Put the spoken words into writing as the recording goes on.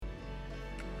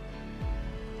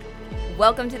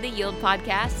Welcome to the Yield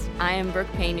Podcast. I am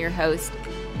Brooke Payne, your host.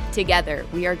 Together,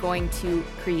 we are going to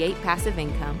create passive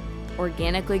income,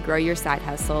 organically grow your side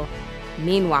hustle,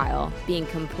 meanwhile, being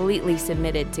completely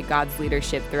submitted to God's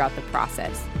leadership throughout the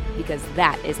process, because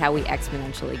that is how we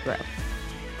exponentially grow.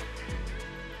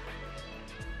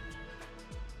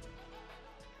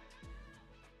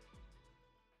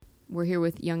 We're here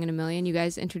with Young and a Million. You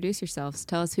guys introduce yourselves.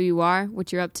 Tell us who you are,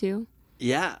 what you're up to.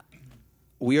 Yeah.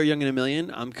 We are Young and a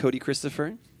Million. I'm Cody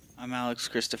Christopher. I'm Alex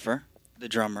Christopher, the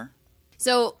drummer.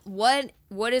 So what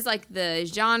is like the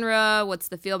genre? What's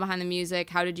the feel behind the music?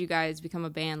 How did you guys become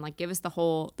a band? Like, give us the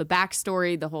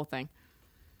backstory, the whole thing.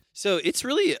 So it's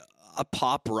really a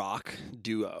pop rock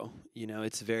duo. You know,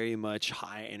 it's very much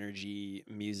high energy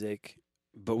music,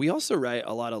 but we also write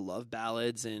a lot of love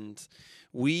ballads, and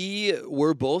we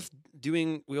both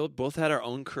had our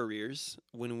own careers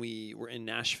when we were in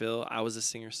Nashville. I was a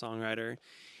singer-songwriter,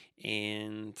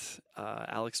 and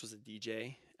Alex was a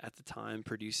DJ at the time,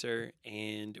 producer,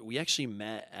 and we actually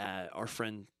met at our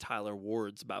friend Tyler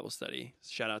Ward's Bible study.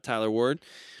 Shout out Tyler Ward,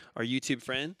 our YouTube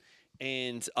friend.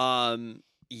 And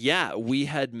we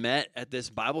had met at this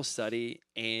Bible study,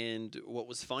 and what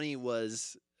was funny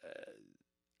was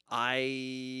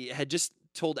I had just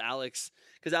told Alex,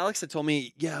 because Alex had told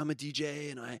me, yeah, I'm a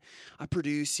DJ and I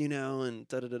produce, and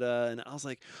da-da-da-da. And I was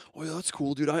like, oh, yeah, that's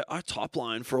cool, dude. I top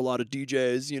line for a lot of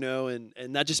DJs,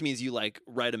 and that just means you, like,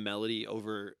 write a melody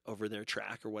over their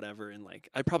track or whatever. And, like,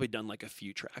 I'd probably done, like, a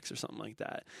few tracks or something like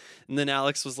that. And then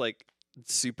Alex was, like,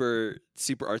 super,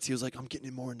 super artsy. He was like, I'm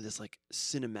getting more into this, like,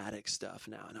 cinematic stuff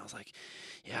now. And I was like,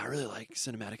 yeah, I really like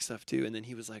cinematic stuff too. And then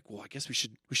he was like, well, I guess we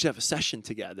should have a session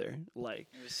together. Like,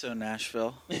 it was so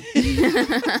Nashville.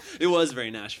 It was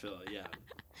very Nashville, yeah.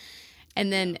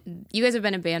 And then you guys have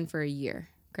been a band for a year,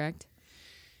 correct?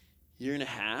 Year and a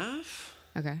half.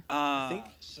 Okay. I think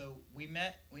so. We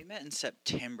met in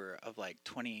September of like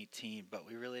 2018, but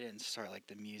we really didn't start like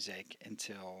the music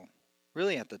until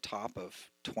really at the top of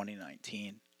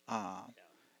 2019.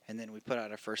 And then we put out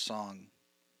our first song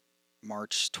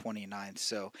March 29th.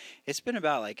 So it's been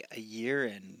about like a year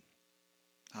and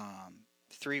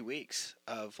 3 weeks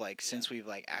of like since we've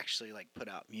like actually like put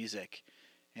out music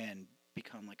and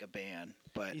become like a band.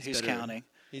 But who's counting?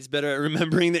 He's better at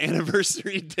remembering the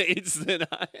anniversary dates than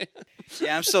I.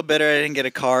 Yeah, I'm still bitter I didn't get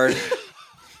a card.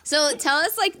 So tell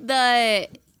us like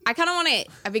I kind of want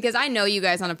to, because I know you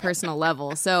guys on a personal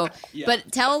level. So, yeah.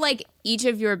 But tell like each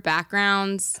of your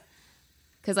backgrounds,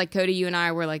 because like Cody, you and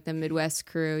I were like the Midwest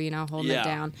crew, holding it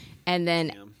down, and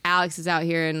then Alex is out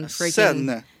here in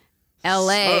freaking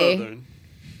LA. Southern.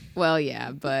 Well,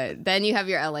 yeah, but then you have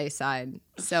your LA side.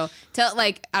 So tell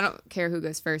I don't care who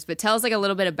goes first, but tell us like a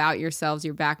little bit about yourselves,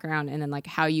 your background, and then like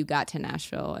how you got to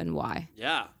Nashville and why.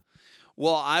 Yeah.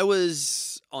 Well, I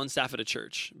was on staff at a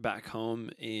church back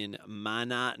home in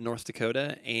Minot, North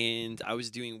Dakota, and I was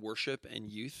doing worship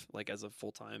and youth, like as a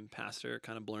full-time pastor,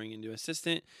 kind of blurring into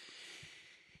assistant.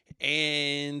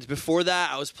 And before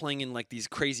that, I was playing in like these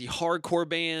crazy hardcore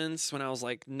bands when I was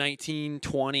like 19,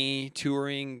 20,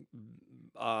 touring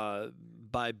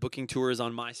by booking tours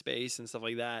on MySpace and stuff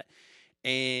like that.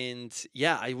 And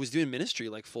yeah, I was doing ministry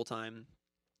like full-time,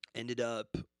 ended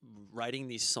up writing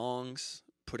these songs,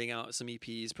 putting out some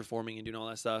EPs, performing and doing all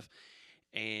that stuff,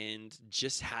 and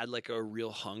just had like a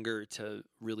real hunger to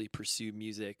really pursue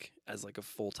music as like a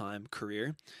full-time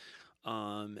career.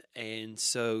 And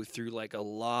so through like a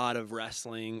lot of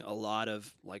wrestling, a lot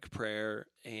of like prayer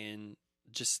and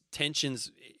just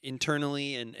tensions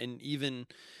internally and even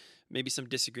maybe some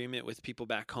disagreement with people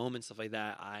back home and stuff like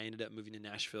that, I ended up moving to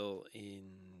Nashville in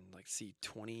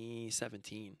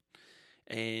 2017.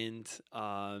 And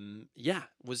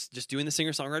was just doing the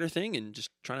singer-songwriter thing and just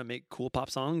trying to make cool pop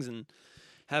songs and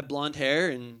had blonde hair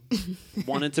and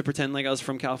wanted to pretend like I was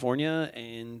from California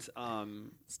and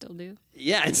Still do.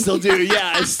 Yeah, I still do.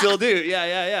 Yeah, I still do.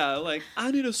 Yeah. Like,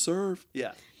 I need to serve.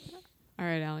 Yeah. All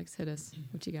right, Alex, hit us.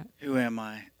 What you got? Who am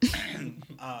I?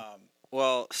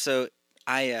 Well, so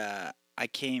I'm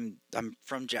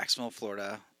from Jacksonville,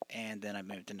 Florida, and then I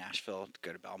moved to Nashville to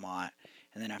go to Belmont.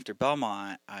 And then after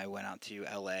Belmont, I went out to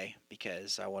LA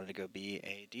because I wanted to go be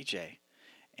a DJ.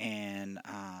 And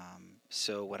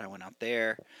so when I went out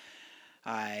there,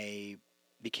 I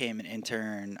became an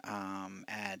intern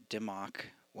at Dimmock,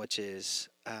 which is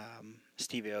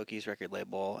Steve Aoki's record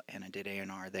label, and I did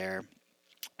A&R there.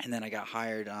 And then I got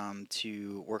hired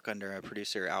to work under a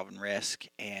producer, Alvin Risk,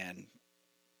 and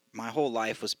my whole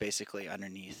life was basically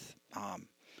underneath,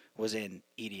 was in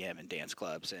EDM and dance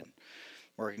clubs and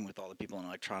working with all the people in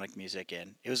electronic music,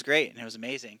 and it was great and it was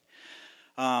amazing.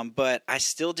 But I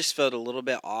still just felt a little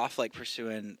bit off, like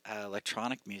pursuing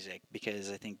electronic music,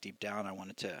 because I think deep down I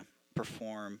wanted to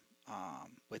perform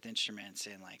with instruments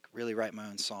and like really write my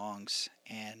own songs.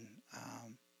 And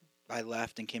I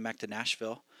left and came back to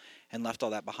Nashville and left all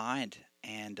that behind.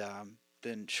 And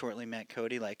then shortly met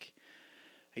Cody like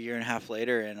a year and a half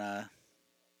later, and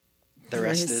the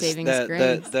rest is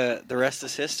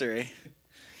history.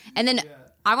 And then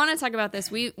I want to talk about this.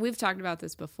 We've talked about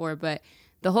this before, but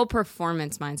the whole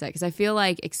performance mindset, because I feel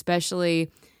like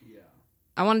especially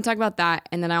I want to talk about that,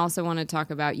 and then I also want to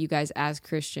talk about you guys as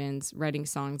Christians writing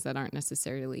songs that aren't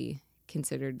necessarily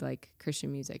considered like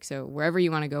Christian music. So wherever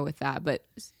you want to go with that, but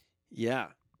yeah.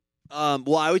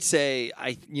 Well, I would say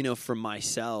for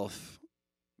myself,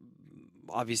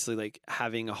 obviously like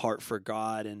having a heart for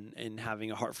God and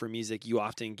having a heart for music, you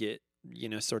often get,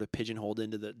 sort of pigeonholed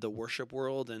into the worship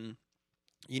world. And,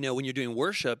 when you're doing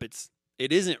worship,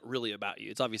 it isn't really about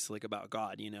you. It's obviously like about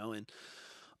God, and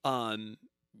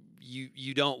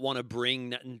you don't want to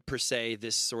bring per se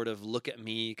this sort of look at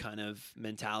me kind of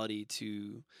mentality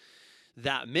to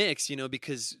that mix,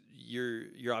 because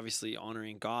you're obviously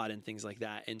honoring God and things like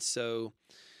that. And so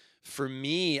for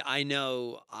me, I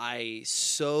know I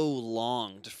so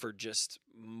longed for just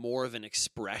more of an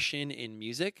expression in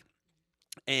music,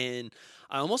 and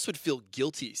I almost would feel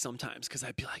guilty sometimes because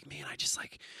I'd be like, man, I just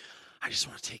want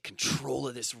to take control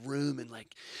of this room and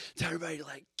like tell everybody to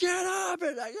like get up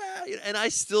and like, yeah. And I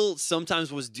still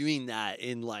sometimes was doing that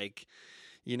in like,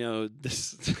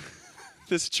 this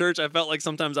this church. I felt like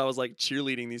sometimes I was like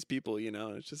cheerleading these people,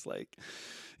 It's just like,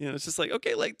 it's just like,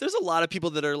 okay, like there's a lot of people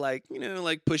that are like,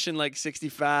 like pushing like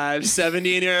 65,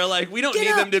 70 in here. Like we don't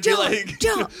need them to be like,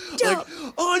 jump. like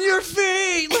on your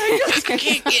feet. Like I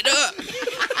can't get up.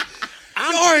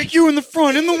 All right, you in the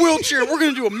front in the wheelchair. We're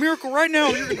going to do a miracle right now.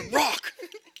 You're going to rock.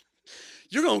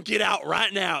 You're going to get out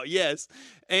right now. Yes.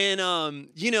 And,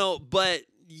 but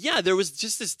yeah, there was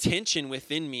just this tension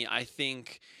within me, I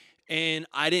think. And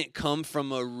I didn't come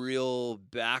from a real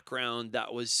background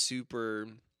that was super,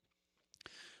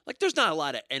 like there's not a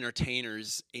lot of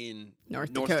entertainers in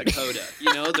North Dakota.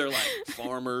 They're like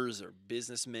farmers or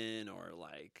businessmen or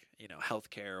like,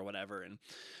 healthcare or whatever.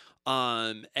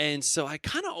 And so I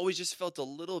kind of always just felt a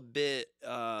little bit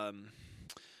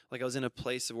like I was in a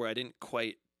place where I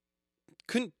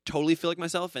couldn't totally feel like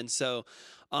myself. And so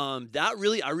I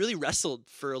really wrestled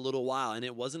for a little while, and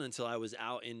it wasn't until I was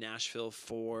out in Nashville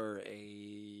for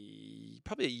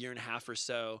probably a year and a half or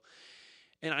so.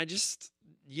 And I just,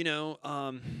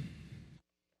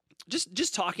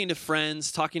 just talking to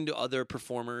friends, talking to other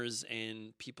performers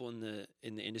and people in the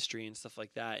industry and stuff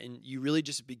like that. And you really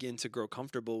just begin to grow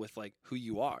comfortable with like who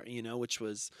you are, which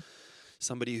was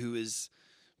somebody who is,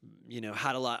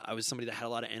 I was somebody that had a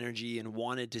lot of energy and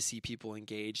wanted to see people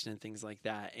engaged and things like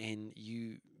that. And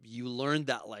you learned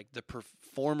that like the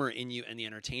performer in you and the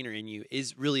entertainer in you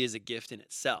is a gift in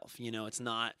itself. It's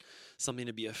not something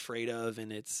to be afraid of.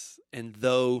 And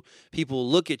though people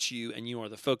look at you and you are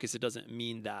the focus, it doesn't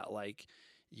mean that like,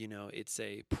 it's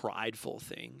a prideful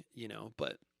thing,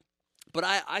 but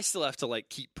I still have to like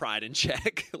keep pride in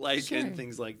check, like, sure. And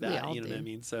things like that, you know what I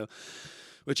mean? So,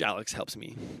 which Alex helps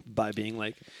me by being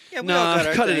like, yeah, we all got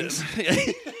our cut things.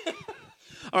 it.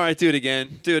 All right, do it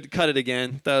again. Cut it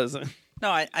again. That was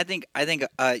No, I think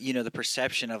the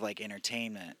perception of like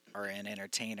entertainment or an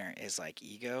entertainer is like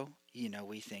ego.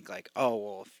 We think like, oh,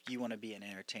 well, if you want to be an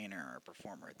entertainer or a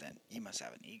performer, then you must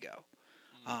have an ego.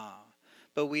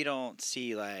 But we don't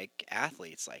see like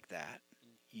athletes like that.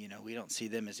 We don't see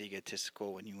them as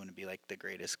egotistical when you want to be like the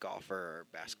greatest golfer or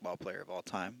basketball player of all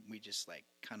time. We just like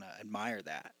kind of admire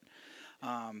that.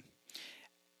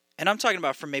 And I'm talking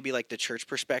about from maybe like the church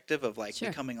perspective of like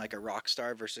becoming like a rock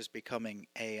star versus becoming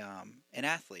an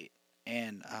athlete.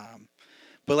 And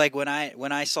but like when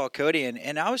I saw Cody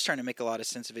and I was trying to make a lot of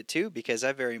sense of it too, because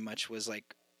I very much was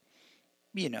like,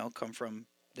 come from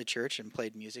the church and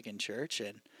played music in church,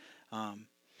 and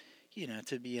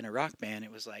to be in a rock band,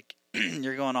 it was like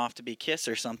you're going off to be Kiss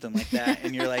or something like that,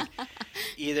 and you're like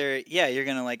either you're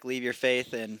gonna like leave your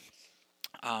faith, and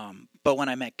but when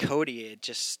I met Cody, it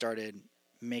just started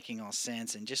making all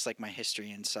sense, and just like my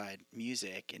history inside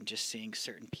music and just seeing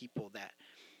certain people that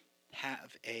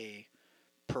have a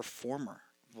performer,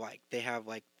 like they have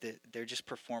like they're just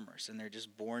performers and they're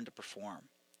just born to perform,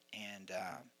 and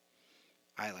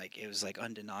it was like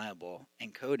undeniable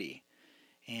in Cody.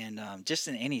 And just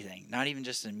in anything, not even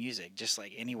just in music, just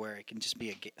like anywhere, it can just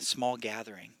be a small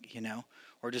gathering,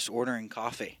 or just ordering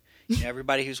coffee.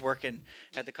 Everybody who's working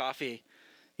at the coffee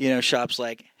shops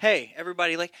like, hey,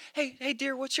 everybody, like, hey,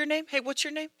 dear, what's your name? Hey, what's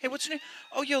your name? Hey, what's your name?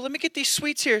 Oh, yo, let me get these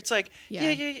sweets here. It's like, yeah,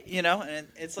 and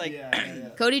it's like,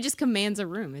 Cody just commands a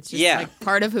room. It's just like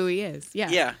part of who he is. Yeah.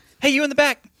 Yeah. Hey, you in the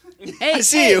back. Hey, I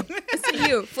see you. I see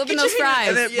you flipping those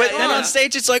fries. And then on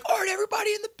stage, it's like, all right,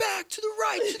 everybody in the back, to the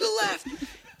right, to the left.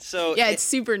 So yeah, it's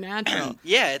supernatural.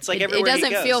 Yeah, it's like it everywhere he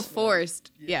doesn't goes. feel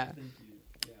forced. Yeah.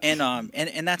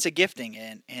 And that's a gifting,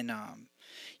 and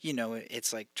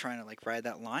it's like trying to like ride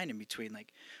that line in between,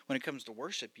 like when it comes to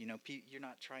worship, you're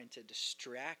not trying to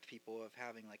distract people of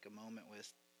having like a moment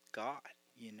with God.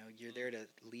 You're there to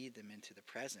lead them into the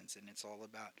presence, and it's all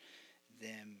about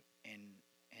them and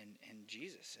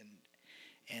Jesus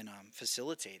and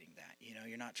facilitating that.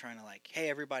 You're not trying to like, hey,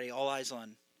 everybody, all eyes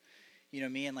on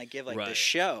me, and like give like the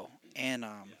show. And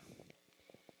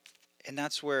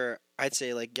that's where I'd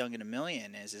say like Young and a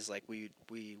Million is like we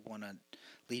want to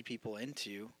lead people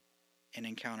into an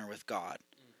encounter with God,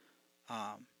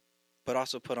 but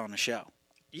also put on a show.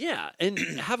 Yeah, and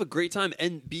have a great time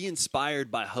and be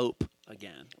inspired by hope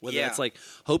again. Whether it's like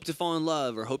hope to fall in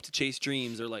love or hope to chase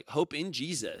dreams or like hope in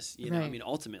Jesus. I mean,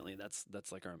 ultimately that's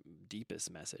like our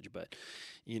deepest message. But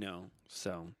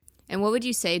so. And what would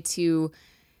you say to?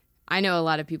 I know a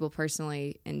lot of people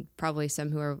personally, and probably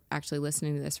some who are actually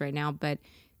listening to this right now, but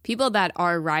people that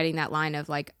are riding that line of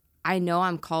like, I know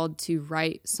I'm called to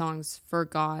write songs for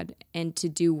God and to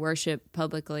do worship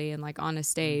publicly and like on a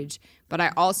stage, but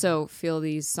I also feel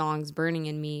these songs burning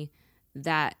in me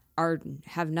that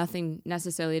have nothing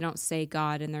necessarily, don't say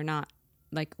God, and they're not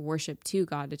like worship to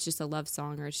God. It's just a love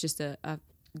song, or it's just a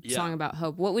song about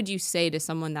hope. What would you say to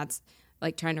someone that's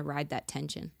like trying to ride that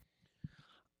tension?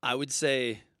 I would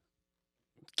say,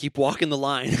 keep walking the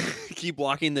line, keep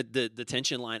walking the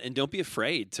tension line, and don't be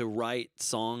afraid to write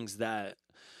songs that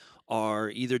are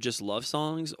either just love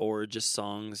songs or just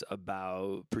songs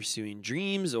about pursuing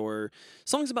dreams or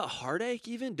songs about heartache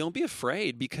even. Don't be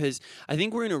afraid, because I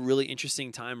think we're in a really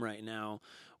interesting time right now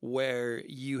where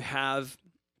you have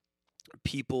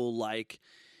people like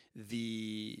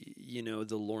the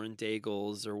Lauren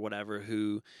Daigles or whatever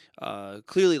who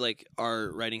clearly like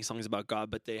are writing songs about God,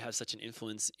 but they have such an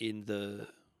influence in the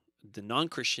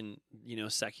non-Christian,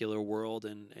 secular world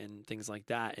and things like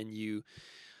that. And you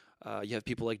have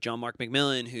people like John Mark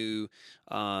McMillan who,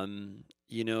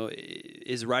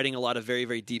 is writing a lot of very,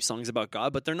 very deep songs about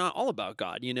God, but they're not all about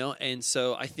God, And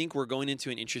so I think we're going into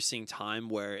an interesting time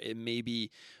where it may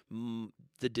be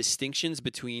the distinctions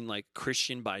between like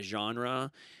Christian by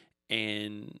genre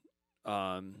and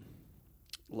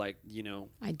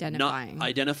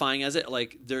identifying as it,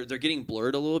 like they're getting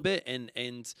blurred a little bit,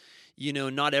 and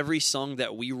not every song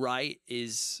that we write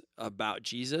is about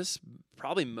Jesus.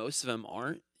 Probably most of them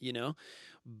aren't,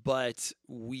 but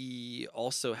we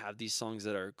also have these songs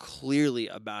that are clearly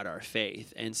about our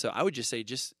faith. And so I would just say,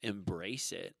 just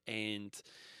embrace it and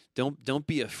don't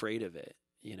be afraid of it,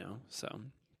 So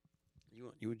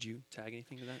would you tag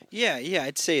anything to that? Yeah,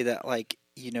 I'd say that like,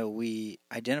 we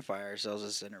identify ourselves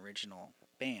as an original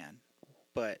band,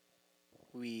 but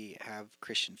we have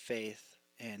Christian faith,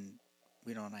 and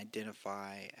we don't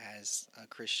identify as a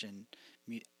Christian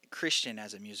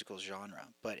as a musical genre,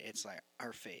 but it's like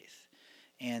our faith.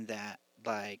 And that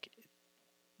like,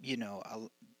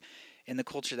 in the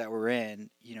culture that we're in,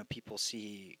 people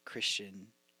see Christian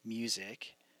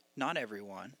music, not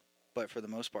everyone, but for the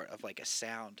most part, of like a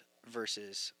sound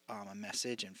versus a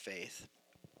message and faith.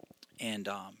 And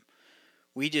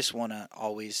we just want to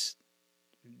always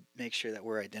make sure that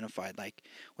we're identified like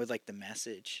with like the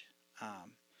message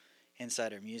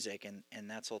inside our music, and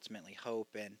that's ultimately hope.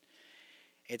 And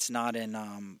it's not in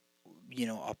a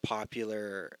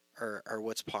popular or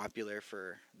what's popular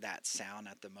for that sound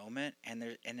at the moment. And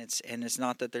it's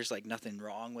not that there's like nothing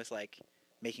wrong with like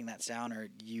making that sound or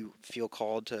you feel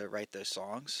called to write those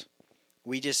songs.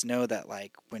 We just know that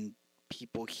like when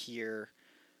people hear,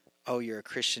 oh, you're a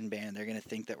Christian band, they're going to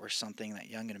think that we're something that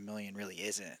Young and a Million really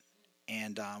isn't.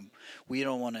 And we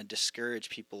don't want to discourage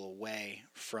people away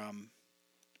from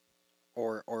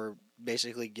or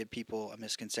basically give people a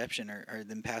misconception or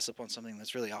then pass up on something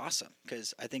that's really awesome,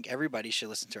 because I think everybody should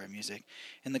listen to our music.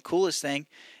 And the coolest thing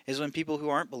is when people who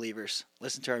aren't believers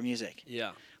listen to our music.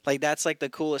 Yeah. Like that's like the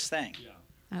coolest thing. Yeah.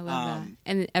 I love that.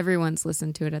 And everyone's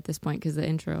listened to it at this point because the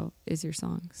intro is your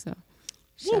song. So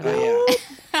shout out.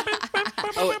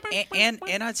 Oh,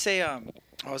 and I'd say I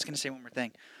was going to say one more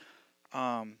thing.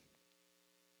 Oh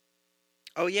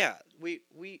yeah, we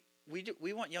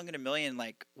want Young and a Million,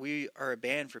 like we are a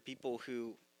band for people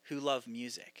who love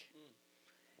music.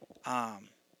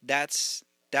 That's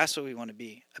what we want to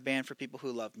be, a band for people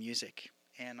who love music.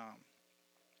 And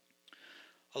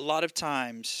a lot of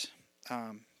times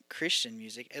Christian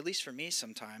music, at least for me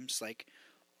sometimes, like,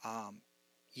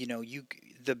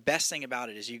 the best thing about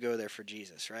it is you go there for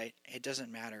Jesus, right? It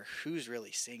doesn't matter who's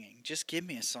really singing. Just give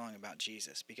me a song about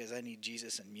Jesus because I need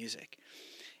Jesus in music.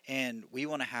 And we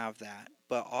want to have that,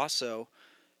 but also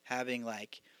having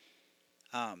like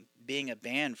being a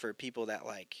band for people that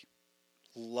like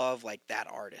love like that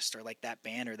artist or like that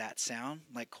band or that sound,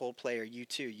 like Coldplay or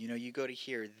U2. You go to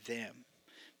hear them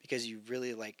because you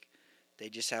really like, they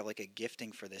just have like a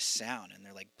gifting for this sound and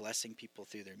they're like blessing people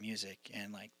through their music.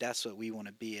 And like that's what we want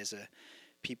to be as a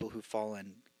people who fall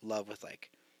in love with like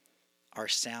our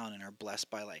sound and are blessed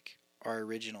by like our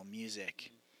original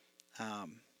music.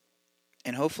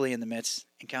 And hopefully in the midst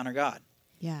encounter God.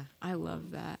 Yeah, I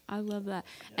love that.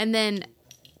 And then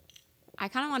I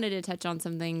kind of wanted to touch on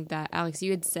something that, Alex, you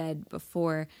had said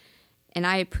before, and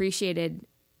I appreciated,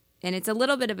 and it's a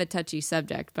little bit of a touchy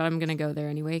subject, but I'm going to go there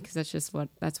anyway because that's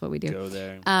what we do. Go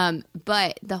there.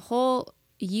 But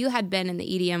you had been in the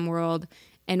EDM world,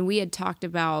 and we had talked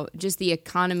about just the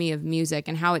economy of music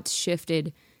and how it's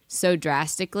shifted so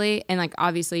drastically. And like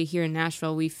obviously here in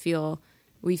Nashville, we feel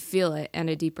it at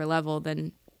a deeper level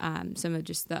than some of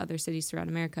just the other cities throughout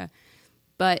America.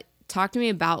 But talk to me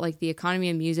about like the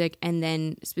economy of music and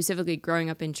then specifically growing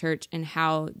up in church and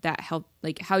how that helped,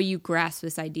 like how you grasp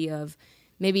this idea of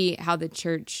maybe how the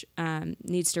church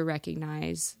needs to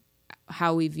recognize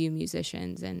how we view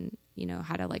musicians and,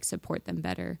 how to like support them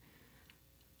better.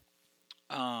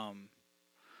 Well,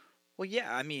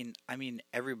 yeah, I mean,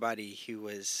 everybody who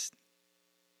was,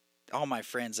 all my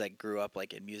friends that grew up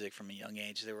like in music from a young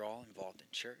age, they were all involved in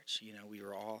church. We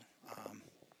were all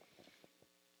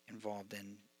involved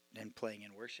in playing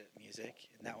in worship music,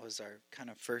 and that was our kind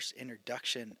of first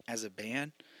introduction as a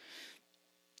band.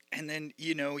 And then,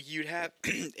 you'd have,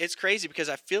 it's crazy because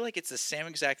I feel like it's the same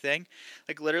exact thing.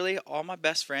 Like literally all my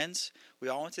best friends, we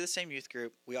all went to the same youth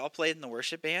group. We all played in the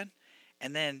worship band.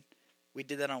 And then we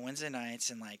did that on Wednesday nights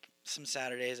and like some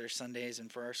Saturdays or Sundays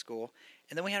and for our school.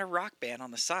 And then we had a rock band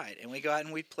on the side, and we go out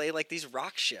and we'd play like these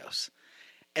rock shows.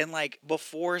 And like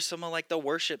before some of like the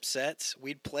worship sets,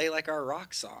 we'd play like our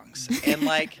rock songs. And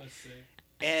like,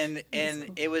 and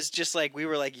it was just like, we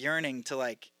were like yearning to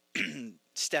like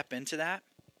step into that.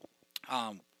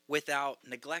 Without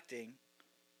neglecting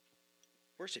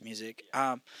worship music.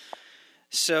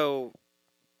 So,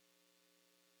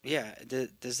 yeah,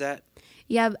 does that...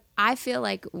 Yeah, I feel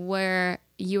like where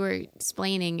you were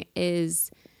explaining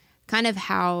is kind of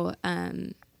how,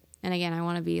 and again, I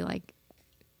want to be like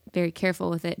very careful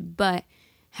with it, but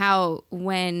how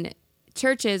when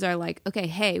churches are like, okay,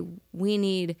 hey, we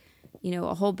need,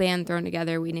 a whole band thrown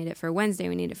together. We need it for Wednesday.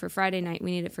 We need it for Friday night.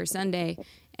 We need it for Sunday.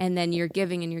 And then you're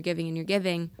giving and you're giving and you're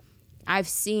giving. I've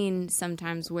seen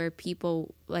sometimes where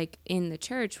people like in the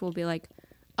church will be like,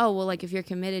 oh, well, like if you're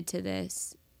committed to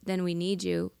this, then we need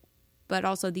you. But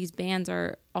also these bands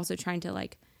are also trying to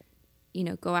like,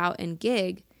 go out and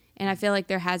gig. And I feel like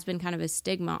there has been kind of a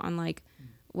stigma on like,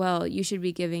 well, you should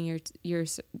be giving your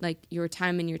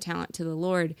time and your talent to the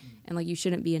Lord, and like you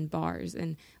shouldn't be in bars.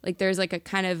 And like there's like a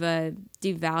kind of a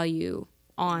devalue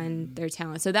on their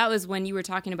talent. So that was when you were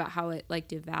talking about how it like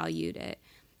devalued it.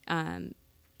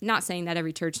 Not saying that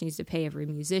every church needs to pay every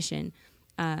musician,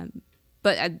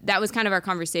 but that was kind of our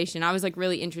conversation. I was like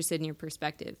really interested in your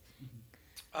perspective.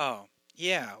 Oh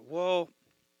yeah, well,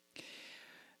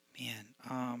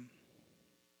 man.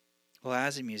 Well,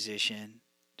 as a musician,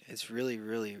 it's really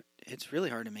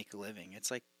hard to make a living. It's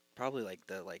like probably like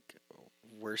the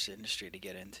worst industry to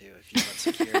get into if you want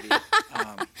security.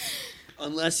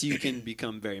 Unless you can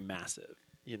become very massive,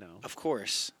 Of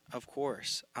course.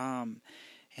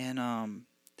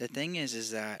 The thing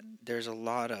is that there's a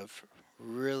lot of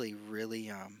really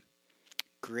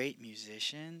great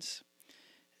musicians,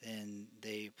 and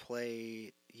they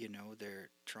play, they're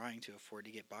trying to afford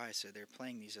to get by, so they're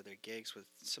playing these other gigs with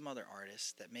some other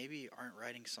artists that maybe aren't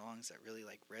writing songs that really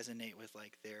like resonate with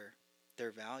like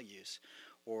their values,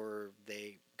 or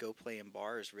they go play in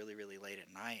bars really late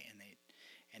at night,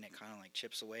 and it kind of like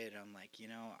chips away at them. Like,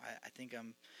 I think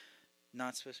I'm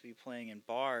not supposed to be playing in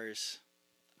bars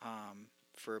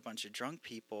for a bunch of drunk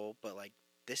people, but like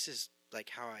this is like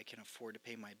how I can afford to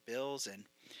pay my bills. And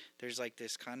there's like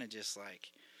this kind of just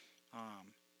like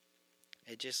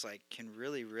it just like can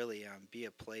really be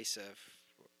a place of,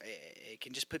 it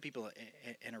can just put people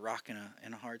in a rock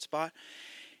in a hard spot.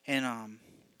 And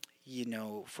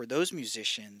for those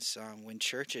musicians, when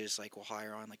churches like will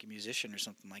hire on like a musician or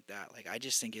something like that, like I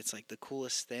just think it's like the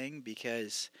coolest thing,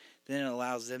 because then it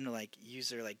allows them to like use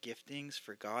their like giftings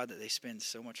for God that they spend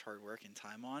so much hard work and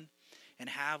time on, and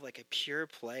have like a pure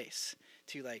place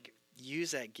to like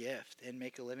use that gift and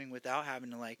make a living without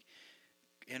having to like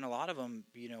and a lot of them,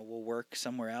 will work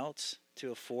somewhere else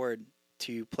to afford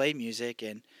to play music,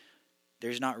 and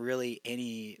there's not really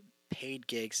any paid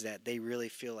gigs that they really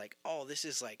feel like, oh, this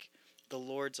is like the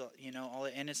Lord's, all.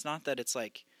 And it's not that it's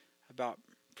like about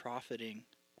profiting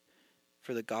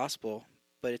for the gospel,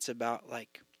 but it's about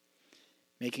like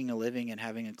making a living and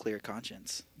having a clear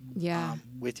conscience. Yeah.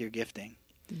 With your gifting.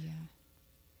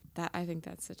 Yeah. I think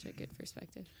that's such a good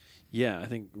perspective. Yeah, I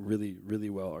think really, really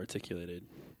well articulated.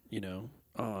 Yeah.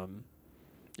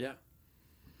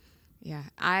 Yeah.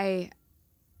 I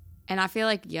feel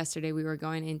like yesterday we were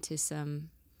going into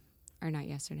not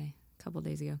yesterday, a couple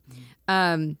days ago,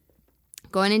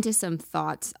 going into some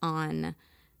thoughts on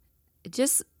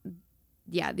just,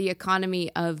 the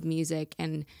economy of music,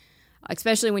 and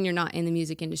especially when you're not in the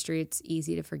music industry, it's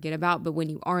easy to forget about, but when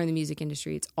you are in the music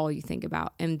industry, it's all you think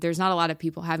about. And there's not a lot of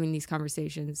people having these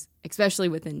conversations, especially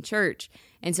within church.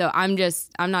 And so I'm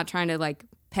not trying to like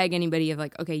peg anybody of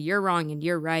like, okay, you're wrong and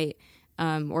you're right.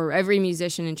 Or every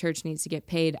musician in church needs to get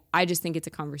paid. I just think it's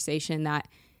a conversation that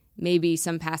maybe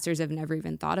some pastors have never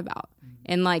even thought about.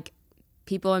 And like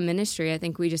people in ministry, I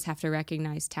think we just have to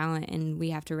recognize talent, and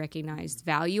we have to recognize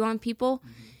value on people.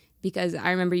 Because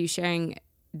I remember you sharing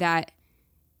that,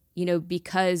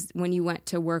 because when you went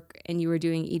to work and you were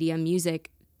doing EDM music,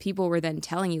 people were then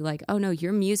telling you like, oh no,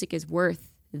 your music is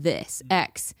worth this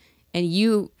X. And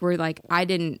you were like, I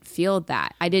didn't feel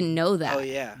that. I didn't know that. Oh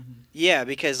yeah. Yeah,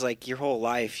 because like your whole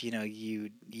life, you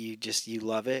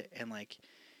love it, and like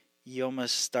you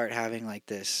almost start having like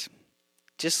this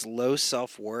just low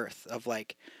self-worth of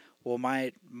like, well,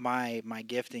 my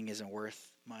gifting isn't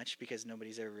worth much because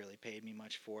nobody's ever really paid me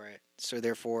much for it. So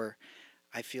therefore,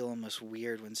 I feel almost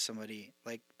weird when somebody,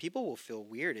 like, people will feel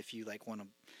weird if you like want to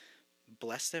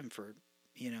bless them for,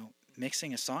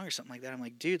 mixing a song or something like that. I'm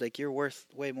like, dude, like you're worth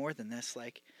way more than this,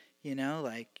 like,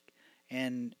 like,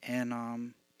 and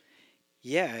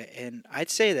yeah, and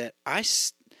I'd say that I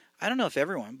don't know if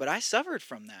everyone, but I suffered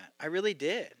from that. I really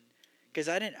did. Because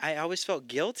I always felt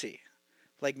guilty.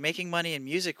 Like making money in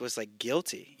music was like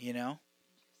guilty,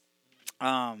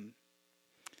 And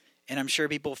I'm sure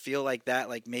people feel like that,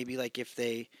 like maybe like if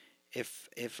a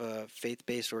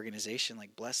faith-based organization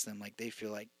like bless them, like they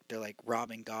feel like they're like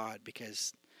robbing God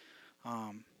because,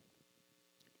 I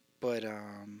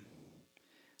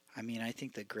mean, I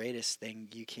think the greatest thing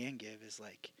you can give is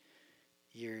like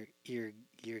your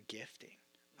gifting.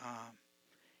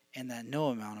 And that no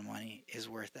amount of money is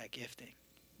worth that gifting.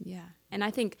 Yeah. And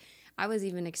I think I was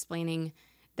even explaining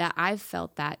that I've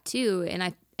felt that too. And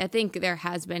I think there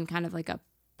has been kind of like a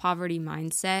poverty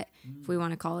mindset, if we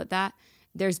want to call it that.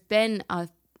 There's been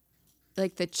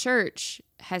the church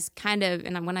has kind of,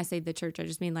 and when I say the church, I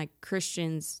just mean like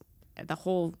Christians, the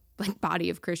whole like body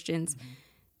of Christians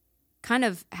kind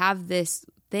of have this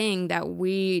thing that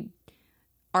we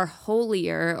are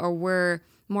holier or we're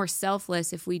more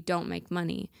selfless if we don't make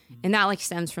money. And that like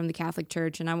stems from the Catholic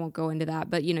Church, and I won't go into that,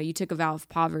 but you took a vow of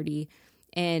poverty,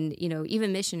 and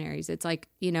even missionaries, it's like,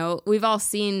 we've all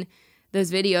seen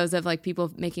those videos of like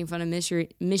people making fun of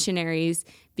missionaries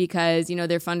because,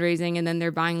 they're fundraising and then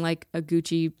they're buying like a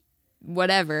Gucci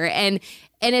whatever. And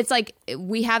it's like,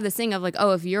 we have this thing of like,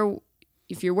 oh, if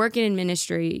you're working in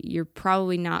ministry, you're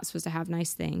probably not supposed to have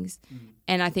nice things.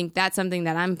 And I think that's something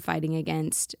that I'm fighting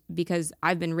against because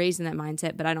I've been raised in that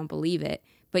mindset, but I don't believe it.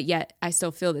 But yet I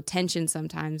still feel the tension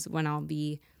sometimes when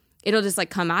it'll just like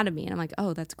come out of me and I'm like,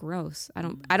 oh, that's gross.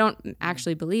 I don't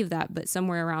actually believe that, but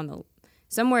somewhere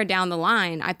down the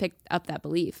line, I picked up that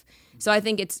belief. So I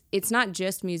think it's not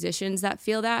just musicians that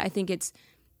feel that. I think it's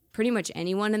pretty much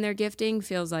anyone in their gifting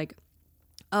feels like,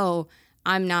 oh,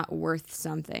 I'm not worth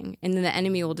something. And then the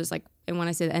enemy will just like, and when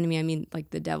I say the enemy, I mean like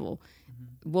the devil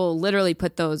will literally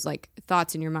put those like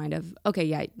thoughts in your mind of, okay,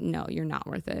 yeah, no, you're not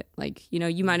worth it. Like,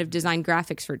 you might have designed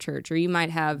graphics for church, or you might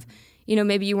have,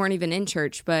 maybe you weren't even in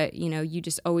church, but, you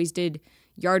just always did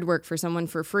yard work for someone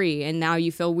for free. And now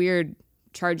you feel weird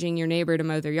charging your neighbor to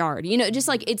mow their yard, just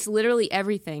like it's literally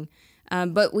everything.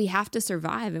 But we have to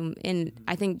survive. And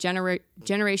I think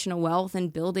generational wealth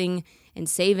and building and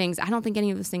savings, I don't think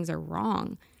any of those things are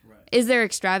wrong. Right. Is there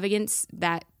extravagance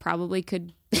that probably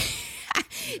could,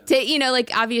 like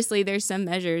obviously there's some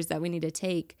measures that we need to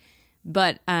take.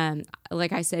 But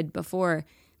like I said before,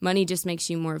 money just makes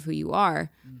you more of who you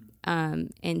are.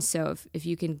 And so if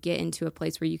you can get into a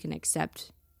place where you can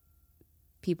accept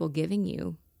people giving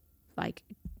you, like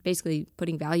basically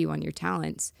putting value on your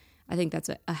talents, I think that's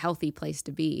a healthy place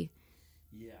to be.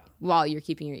 Yeah. While you're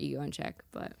keeping your ego in check.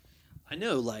 But I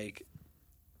know, like,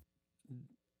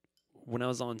 when I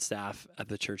was on staff at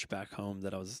the church back home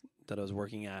that I was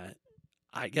working at,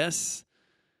 I guess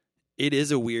it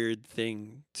is a weird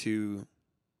thing to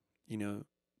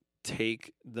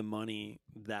take the money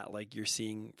that like you're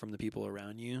seeing from the people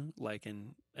around you, like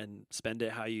and spend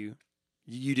it how you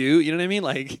do, you know what I mean?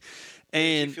 Like,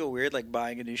 and Did you feel weird like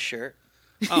buying a new shirt?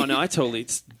 oh no, I totally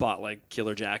bought like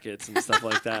killer jackets and stuff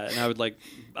like that, and I was like,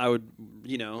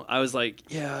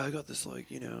 yeah, I got this like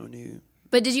new.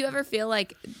 But did you ever feel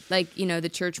like the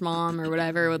church mom or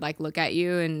whatever would like look at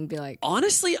you and be like,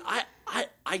 honestly,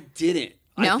 I didn't.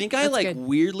 No? I think I That's like good.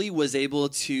 weirdly was able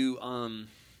to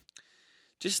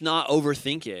just not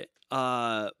overthink it.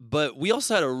 But we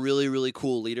also had a really, really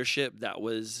cool leadership that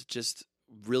was just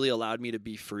really allowed me to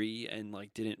be free and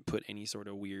like didn't put any sort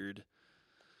of weird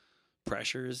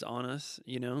pressures on us,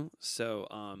 So,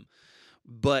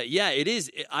 but yeah, it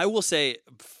is. I will say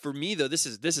for me though, this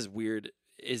is weird.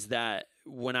 Is that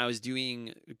when I was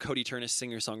doing Cody Turnus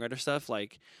singer-songwriter stuff,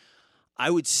 like I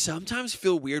would sometimes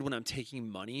feel weird when I'm taking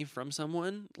money from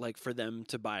someone, like for them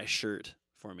to buy a shirt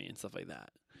for me and stuff like that.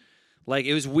 Like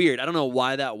it was weird. I don't know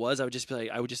why that was. I would just be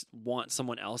like, I would just want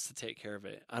someone else to take care of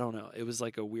it. I don't know. It was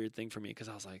like a weird thing for me because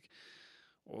I was like,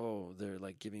 whoa, they're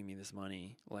like giving me this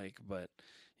money. Like, but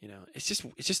it's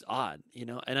just odd,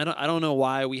 and I don't know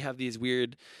why we have these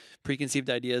weird preconceived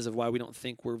ideas of why we don't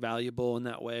think we're valuable in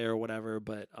that way or whatever.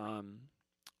 But,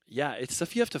 yeah, it's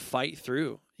stuff you have to fight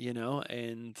through,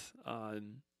 and,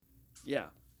 yeah.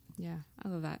 yeah, I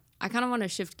love that. I kind of want to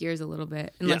shift gears a little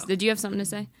bit. Unless, did you have something to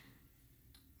say?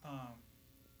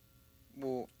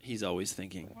 Well, he's always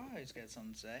thinking. I always got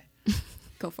something to say.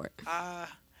 Go for it.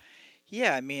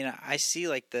 Yeah, I mean, I see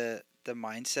like the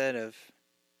mindset of,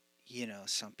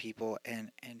 some people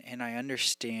and I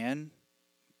understand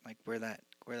like where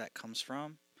that comes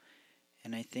from.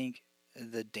 And I think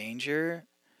the danger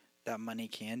that money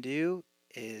can do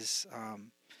is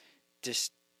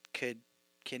just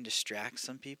can distract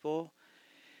some people.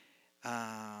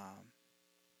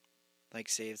 Like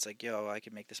say it's like, yo, I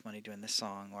could make this money doing this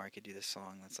song, or I could do this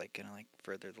song that's like gonna like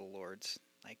further the Lord's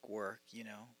like work,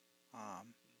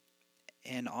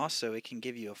 and also it can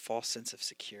give you a false sense of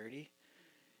security.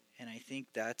 And I think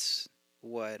that's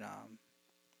what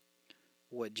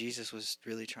Jesus was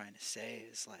really trying to say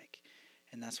is like,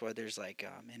 and that's why there's like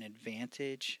an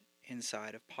advantage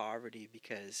inside of poverty,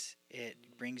 because it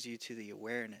brings you to the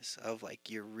awareness of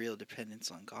like your real dependence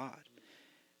on God.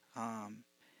 I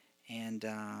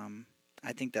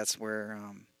think that's where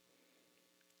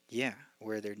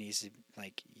where there needs to,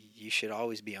 like, you should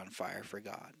always be on fire for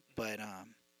God. But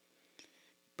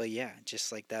yeah,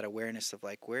 just like that awareness of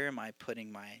like, where am I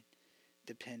putting my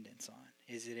dependence on?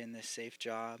 Is it in this safe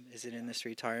job? Is it in this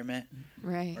retirement?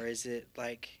 Right. Or is it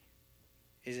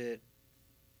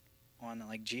on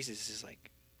like Jesus is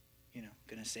like,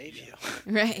 gonna save you?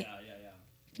 Right.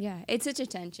 Yeah, it's such a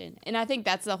tension. And I think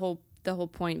that's the whole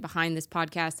point behind this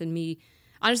podcast and me.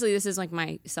 Honestly, this is like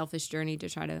my selfish journey to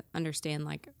try to understand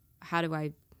like how do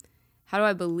I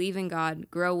believe in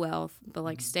God, grow wealth, but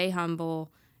like stay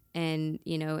humble and,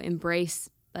 embrace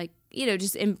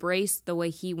just embrace the way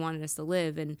he wanted us to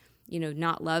live and,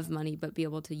 not love money, but be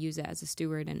able to use it as a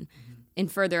steward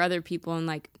and further other people and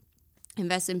like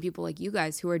invest in people like you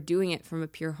guys who are doing it from a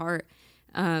pure heart.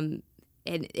 And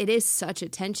it is such a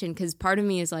tension because part of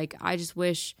me is like, I just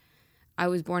wish I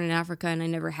was born in Africa and I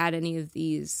never had any of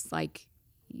these like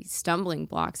stumbling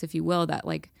blocks, if you will, that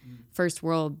like first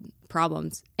world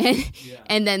problems.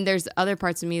 And then there's other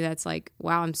parts of me that's like,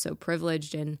 wow, I'm so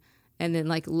privileged. And then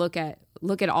like look at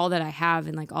all that I have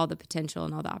and like all the potential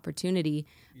and all the opportunity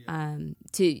to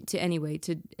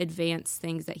advance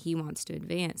things that he wants to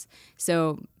advance.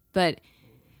 So,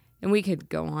 and we could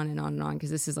go on and on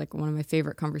because this is like one of my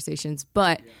favorite conversations.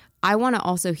 But I want to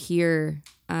also hear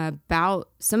about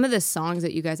some of the songs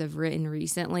that you guys have written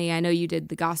recently. I know you did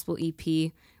the gospel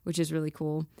EP, which is really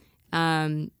cool.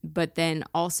 But then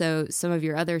also some of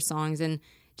your other songs and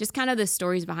just kind of the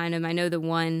stories behind them. I know the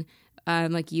one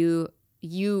like you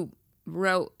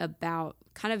wrote about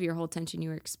kind of your whole tension you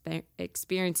were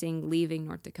experiencing leaving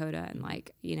North Dakota and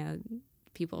like,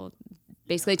 people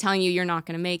basically telling you you're not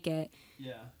going to make it.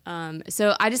 Yeah.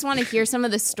 So I just want to hear some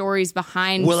of the stories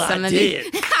behind some of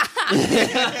it.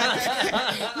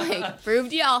 Like,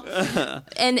 proved y'all.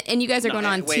 And you guys are going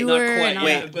on wait, tour.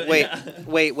 Not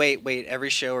quite Wait. Every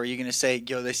show, are you going to say,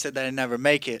 yo, they said that I'd never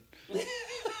make it?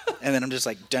 And then I'm just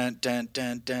like, dun, dun,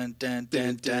 dun, dun, dun,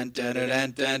 dun, dun, dun,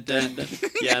 dun, dun, dun.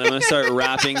 Yeah, and I'm going to start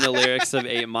rapping the lyrics of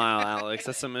 8 Mile, Alex.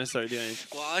 That's what I'm going to start doing.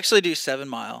 Well, I'll actually do 7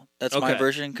 Mile. That's my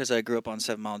version because I grew up on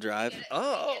 7 Mile Drive.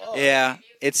 Oh. Yeah,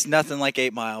 it's nothing like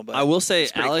 8 Mile, but I will say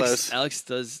it's pretty close. Alex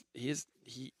does,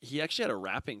 he actually had a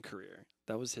rapping career.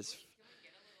 That was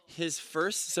his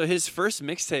first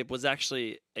mixtape was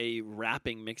actually a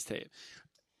rapping mixtape.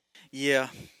 Yeah.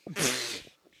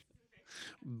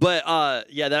 But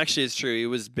yeah, that actually is true. It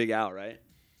was Big Al, right?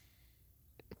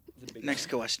 Next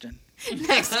question.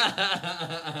 Next.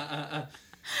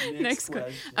 Next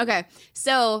question. Okay,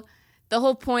 so the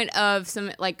whole point of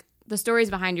some like the stories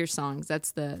behind your songs.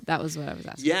 That was what I was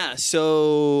asking. Yeah,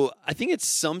 so I think it's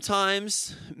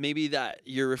sometimes maybe that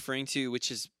you're referring to,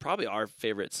 which is probably our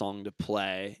favorite song to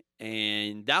play,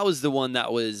 and that was the one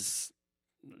that was,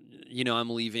 I'm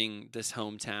leaving this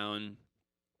hometown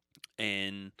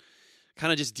and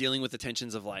kind of just dealing with the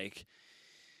tensions of like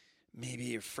maybe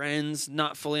your friends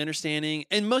not fully understanding.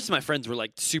 And most of my friends were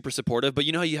like super supportive, but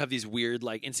you know how you have these weird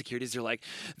like insecurities? They're like,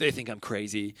 they think I'm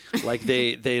crazy. Like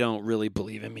they don't really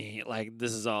believe in me. Like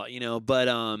this is all, but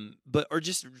or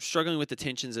just struggling with the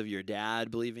tensions of your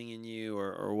dad believing in you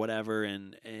or whatever.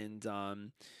 And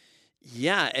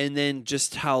yeah. And then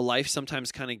just how life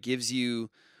sometimes kind of gives you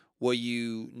what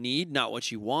you need, not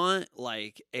what you want,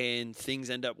 like, and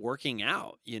things end up working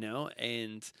out,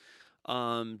 and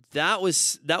that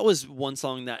was one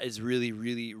song that is really,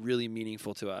 really, really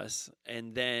meaningful to us.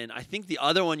 And then I think the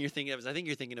other one you're thinking of is, I think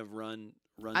you're thinking of Run.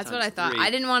 That's what I thought. 3.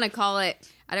 I didn't want to call it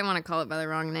by the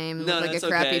wrong name. It was like a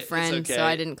crappy friend, so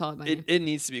I didn't call it by name. It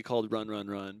needs to be called Run, Run,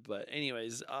 Run. But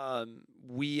anyways,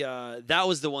 we that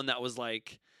was the one that was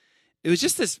like, it was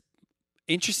just this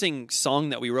interesting song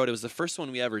that we wrote. It was the first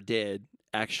one we ever did,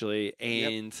 actually,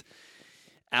 and yep.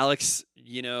 Alex,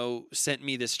 sent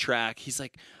me this track. He's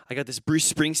like, I got this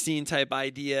Bruce Springsteen type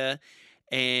idea,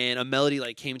 and a melody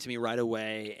like came to me right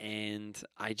away, and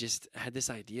I just had this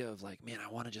idea of like, man,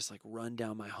 I want to just like run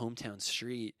down my hometown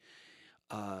street,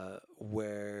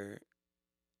 where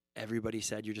everybody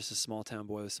said you're just a small town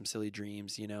boy with some silly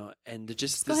dreams, and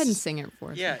just go ahead and sing it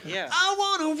for us. Yeah. I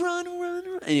want to run.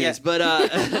 Anyways,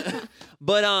 yeah.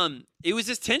 but it was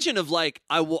this tension of like,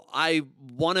 I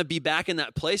want to be back in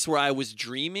that place where I was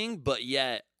dreaming, but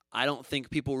yet I don't think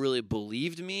people really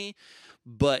believed me,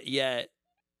 but yet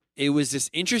it was this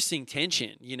interesting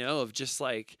tension, of just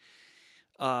like,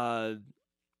 you're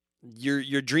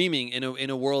dreaming in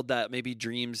a world that maybe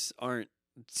dreams aren't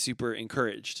super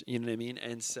encouraged, you know what I mean?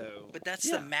 And so, but that's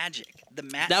the magic.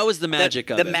 That was the magic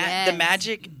of it.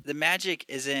 The magic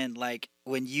is in like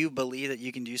when you believe that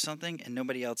you can do something and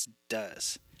nobody else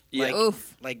does. Yeah.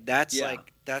 Like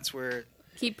that's where.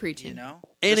 Keep preaching.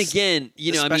 And again,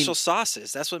 special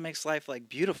sauces. That's what makes life like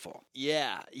beautiful.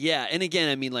 Yeah. And again,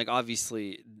 I mean, like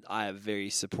obviously, I have very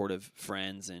supportive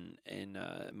friends, and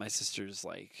my sister's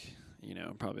like,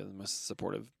 probably the most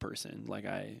supportive person like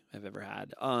I have ever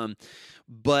had.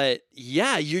 But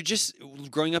yeah, you're just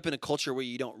growing up in a culture where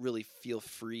you don't really feel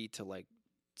free to like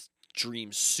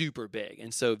dream super big.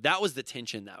 And so that was the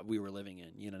tension that we were living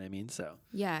in, you know what I mean? So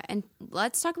yeah, and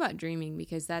let's talk about dreaming,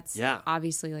 because that's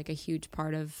obviously like a huge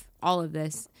part of all of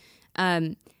this.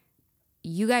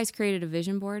 You guys created a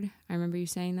vision board. I remember you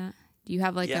saying that. Do you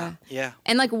have like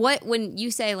and like when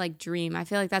you say like dream, I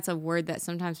feel like that's a word that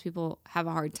sometimes people have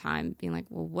a hard time being like,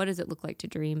 well, what does it look like to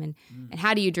dream, and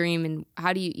how do you dream, and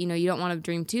how do you, you don't want to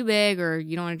dream too big or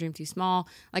you don't want to dream too small.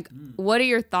 Like, what are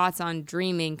your thoughts on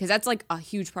dreaming? Because that's like a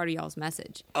huge part of y'all's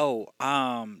message.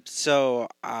 So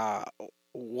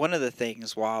one of the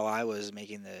things while I was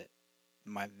making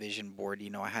my vision board,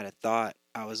 I had a thought.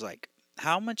 I was like,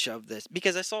 how much of this,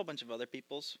 because I saw a bunch of other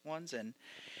people's ones, and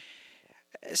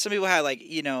some people had like,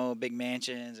 big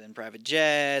mansions and private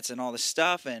jets and all this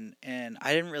stuff, and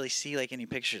I didn't really see like any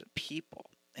pictures of people.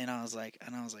 And I was like,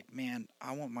 man,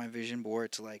 I want my vision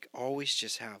board to like always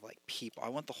just have like people. I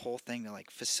want the whole thing to like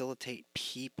facilitate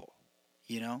people,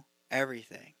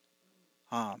 everything.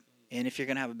 And if you're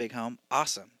gonna have a big home,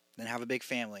 awesome. Then have a big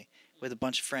family with a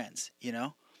bunch of friends,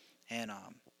 And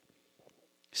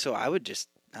so I would just,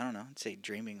 I don't know, I'd say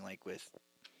dreaming like with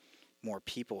more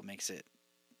people makes it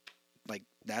like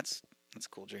that's a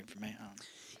cool dream for me. I don't know.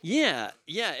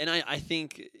 Yeah, and I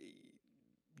think,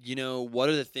 what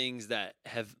are the things that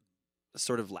have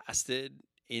sort of lasted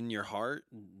in your heart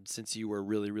since you were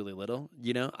really, really little?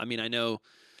 I mean, I know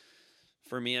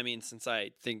for me, since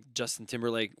I think Justin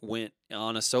Timberlake went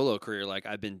on a solo career, like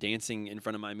I've been dancing in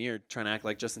front of my mirror trying to act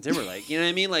like Justin Timberlake. You know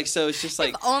what I mean? Like, so it's just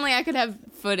like, if only I could have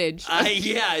footage.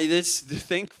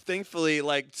 Thankfully,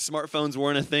 like smartphones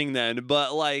weren't a thing then.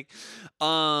 But like,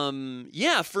 I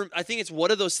think it's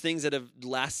one of those things that have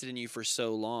lasted in you for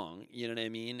so long. You know what I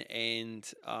mean? And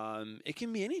it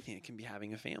can be anything. It can be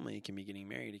having a family. It can be getting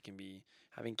married. It can be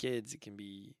having kids. It can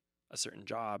be a certain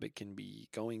job. It can be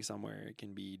going somewhere. It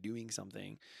can be doing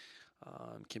something.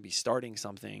 Can be starting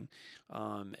something.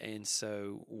 And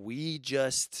so we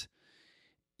just,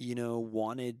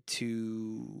 wanted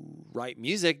to write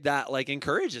music that like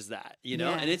encourages that,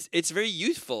 and it's very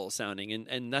youthful sounding,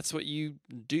 and that's what you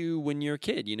do when you're a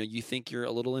kid. You think you're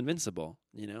a little invincible,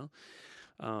 and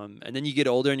then you get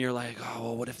older and you're like, oh,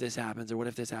 well, what if this happens, or what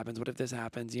if this happens,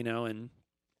 and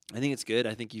I think it's good.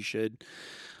 I think you should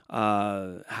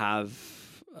have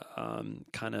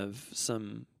kind of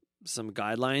some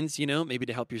guidelines, maybe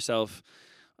to help yourself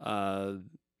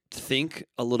think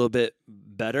a little bit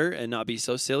better and not be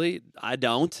so silly. I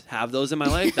don't have those in my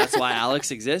life. That's why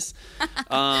Alex exists.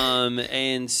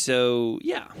 And so,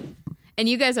 yeah. And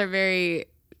you guys are very,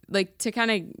 like, to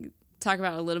kind of talk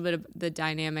about a little bit of the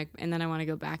dynamic, and then I want to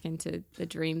go back into the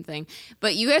dream thing.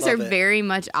 But you guys are very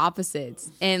much opposites,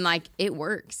 and, like, it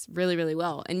works really, really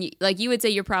well. And, you would say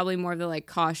you're probably more of the, like,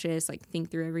 cautious, like,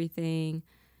 think through everything.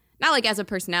 Not, like, as a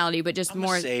personality, but just I'm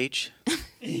more... a sage.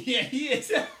 Yeah, he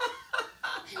is.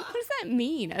 What does that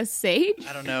mean? A sage?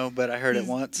 I don't know, but I heard it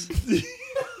once.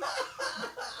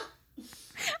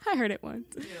 I heard it once.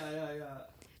 Yeah.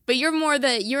 But you're more of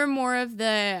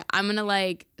the I'm gonna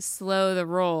like slow the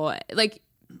roll. Like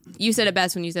you said it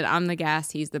best when you said I'm the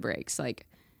gas, he's the brakes. Like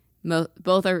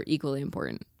both are equally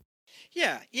important.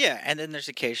 Yeah. And then there's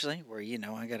occasionally where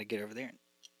I got to get over there and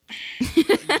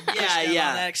yeah.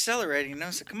 on that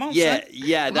accelerator, so come on, yeah, son.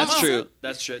 yeah, that's true. Son.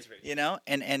 That's true. It's very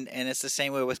and it's the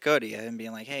same way with Cody and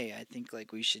being like, hey, I think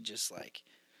like we should just like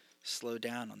slow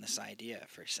down on this idea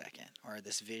for a second, or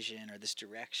this vision, or this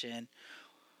direction.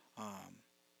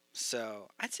 So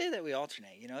I'd say that we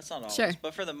alternate. It's not always, sure,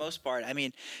 but for the most part, I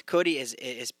mean, Cody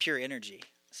is pure energy.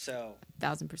 So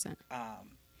 1000%.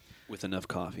 With enough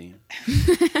coffee.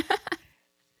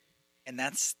 And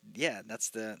that's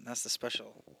the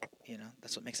special,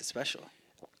 that's what makes it special.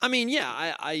 I mean, yeah,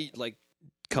 I like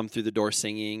come through the door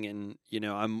singing, and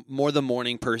I'm more the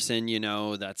morning person,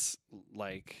 that's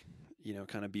like,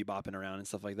 kind of bebopping around and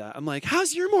stuff like that. I'm like,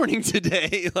 how's your morning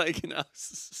today? Like,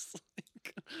 it's just like...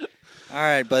 All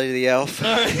right, Buddy the Elf.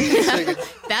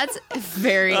 That's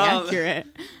very accurate.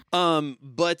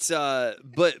 But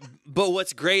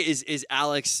what's great is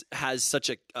Alex has such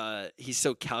a he's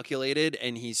so calculated,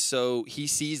 and he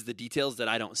sees the details that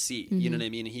I don't see. Mm-hmm. You know what I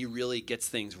mean? He really gets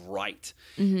things right,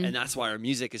 mm-hmm. and that's why our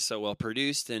music is so well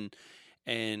produced, and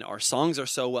our songs are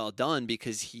so well done,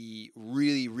 because he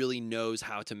really, really knows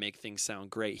how to make things sound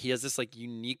great. He has this like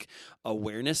unique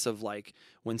awareness of like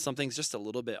when something's just a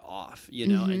little bit off,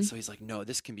 mm-hmm. and so he's like, no,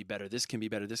 this can be better. This can be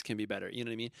better. This can be better. You know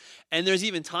what I mean? And there's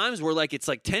even times where like it's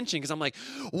like tension, because I'm like,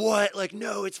 what? Like,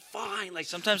 no, it's fine. Like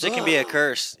sometimes it can be a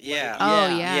curse. Yeah.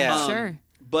 Oh yeah. Sure.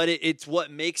 But it's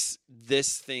what makes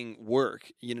this thing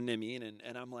work. You know what I mean?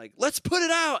 And I'm like, let's put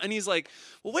it out. And he's like,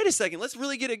 well, wait a second. Let's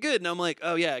really get it good. And I'm like,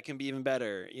 oh, yeah, it can be even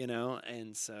better,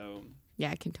 And so... Yeah,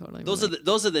 I can totally Those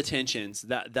are the tensions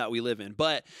that we live in.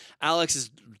 But Alex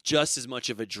is just as much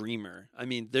of a dreamer. I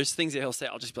mean, there's things that he'll say,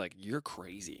 I'll just be like, you're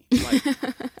crazy. Like,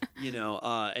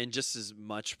 and just as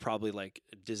much probably like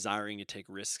desiring to take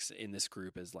risks in this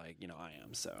group as like, I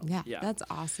am. So, yeah, that's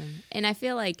awesome. And I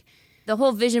feel like the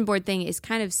whole vision board thing is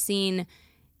kind of seen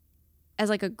as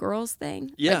like a girl's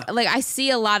thing. Yeah. Like I see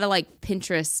a lot of like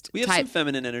Pinterest We have type. some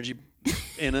feminine energy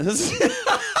in us.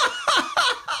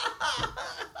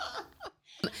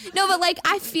 No, but like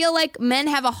I feel like men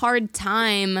have a hard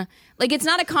time. Like it's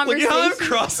not a conversation. Look how I'm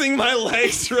crossing my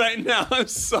legs right now. I'm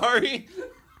sorry.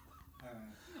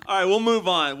 All right, we'll move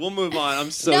on. I'm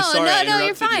so sorry. No,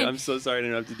 you're fine. I'm so sorry I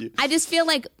interrupted you. I just feel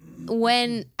like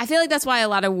that's why a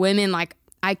lot of women like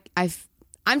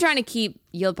I'm trying to keep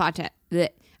Yield Podcast.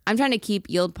 I'm trying to keep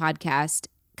Yield Podcast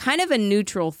kind of a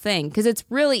neutral thing, because it's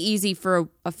really easy for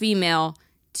a female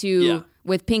to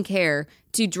with pink hair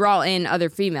to draw in other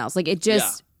females. Like it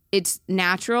just it's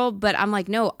natural. But I'm like,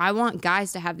 no, I want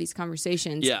guys to have these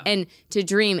conversations and to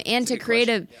dream and to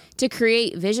create to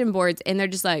create vision boards. And they're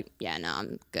just like, yeah, no,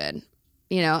 I'm good.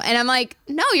 And I'm like,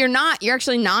 no, you're not. You're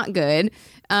actually not good.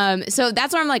 So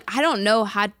that's why I'm like, I don't know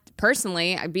how.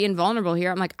 Personally, being vulnerable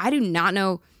here, I'm like, I do not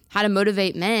know how to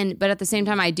motivate men, but at the same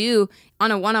time I do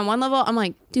on a one-on-one level. I'm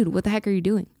like, dude, what the heck are you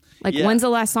doing? Like, when's the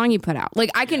last song you put out?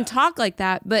 Like, I can talk like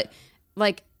that, but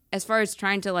like, as far as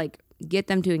trying to like get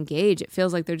them to engage, it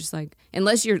feels like they're just like,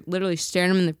 unless you're literally staring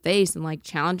them in the face and like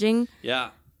challenging. Yeah.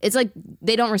 It's like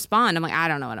they don't respond. I'm like, I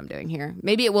don't know what I'm doing here.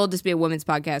 Maybe it will just be a women's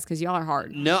podcast because y'all are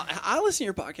hard. No, I listen to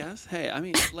your podcast. Hey, I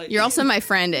mean, like, you're also my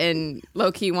friend, and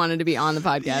low-key wanted to be on the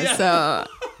podcast, so...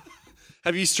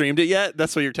 Have you streamed it yet?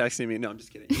 That's what you're texting me. No, I'm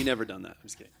just kidding. You never done that. I'm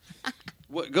just kidding.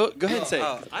 What? Go ahead and say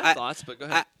it. I have thoughts, but go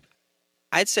ahead.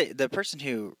 I'd say the person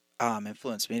who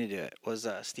influenced me to do it was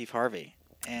Steve Harvey.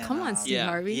 And, come on, Steve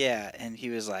Harvey. Yeah, and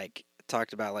he was like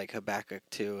talked about like Habakkuk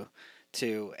 2,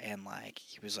 too, and like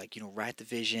he was like, write the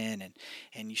vision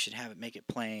and you should make it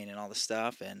plain and all this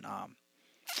stuff, and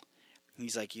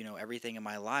he's like, everything in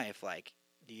my life like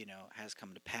has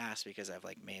come to pass because I've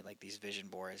like made like these vision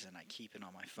boards and I keep it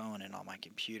on my phone and on my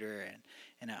computer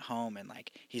and at home, and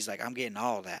like he's like, I'm getting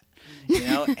all of that,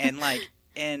 and like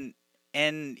and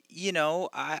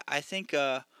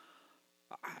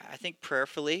I think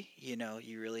prayerfully,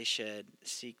 you really should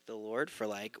seek the Lord for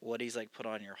like what he's like put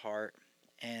on your heart,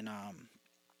 and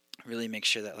really make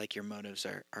sure that like your motives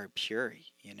are pure,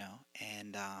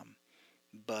 and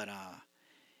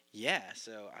yeah,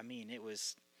 so I mean it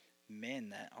was men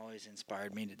that always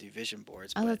inspired me to do vision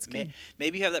boards. Oh, but that's good.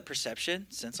 Maybe you have that perception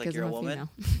since like you're a woman,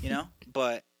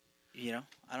 but I don't know.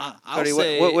 I'll Cody,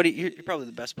 say, what you're probably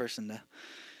the best person to.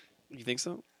 You think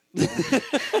so?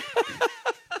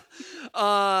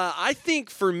 I think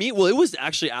for me, well, it was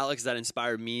actually Alex that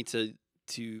inspired me to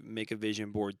make a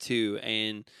vision board too,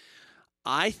 and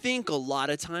I think a lot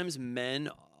of times men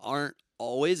aren't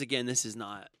always. Again, this is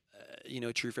not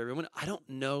true for everyone. I don't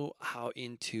know how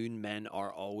in tune men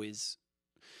are always.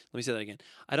 Let me say that again.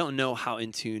 I don't know how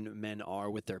in tune men are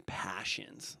with their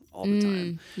passions all the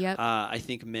time. Yep. I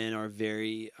think men are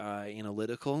very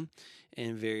analytical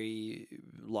and very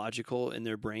logical in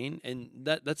their brain, and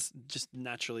that's just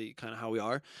naturally kind of how we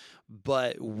are.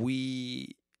 But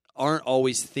we aren't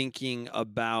always thinking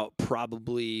about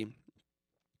probably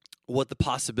what the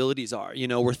possibilities are.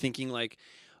 We're thinking like,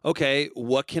 okay,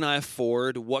 what can I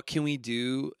afford? What can we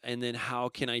do? And then how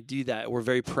can I do that? We're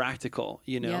very practical,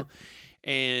 Yep.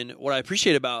 And what I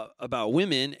appreciate about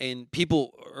women and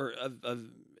people, or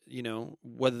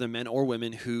whether they're men or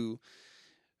women who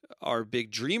are big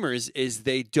dreamers, is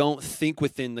they don't think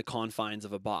within the confines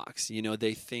of a box.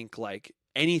 They think like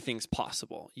anything's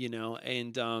possible.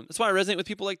 And that's why I resonate with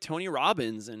people like Tony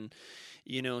Robbins and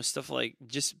stuff like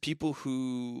just people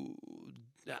who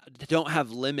don't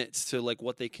have limits to like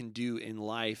what they can do in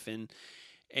life,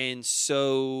 and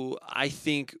so I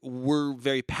think we're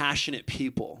very passionate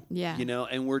people,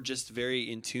 and we're just very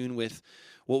in tune with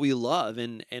what we love,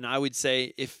 and I would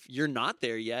say if you're not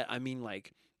there yet, I mean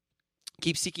like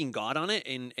keep seeking God on it,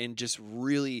 and just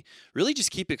really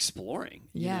just keep exploring,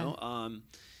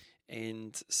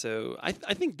 and so I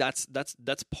think that's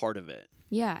part of it.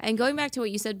 Yeah, and going back to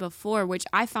what you said before, which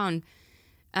I found,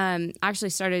 actually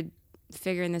started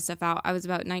figuring this stuff out. I was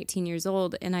about 19 years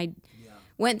old, and I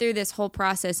went through this whole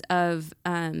process of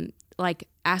like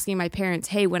asking my parents,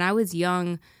 hey, when I was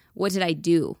young, what did I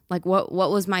do? Like what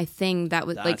was my thing that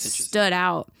was like stood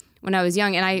out when I was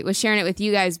young? And I was sharing it with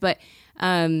you guys, but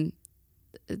to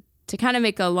kind of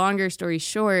make a longer story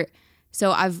short,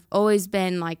 so I've always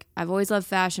loved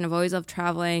fashion. I've always loved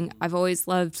traveling. I've always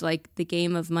loved like the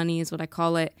game of money is what I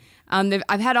call it.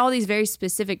 I've had all these very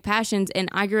specific passions, and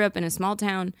I grew up in a small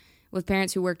town with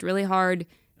parents who worked really hard,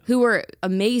 who were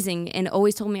amazing and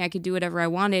always told me I could do whatever I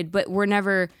wanted, but were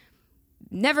never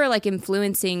like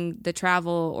influencing the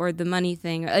travel or the money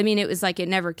thing. I mean, it was like it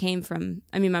never came from,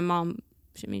 my mom,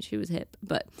 she was hip,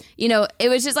 but it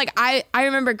was just like, I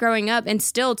remember growing up, and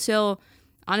still till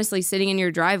honestly sitting in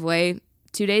your driveway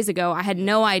 2 days ago, I had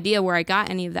no idea where I got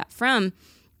any of that from.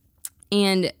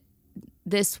 And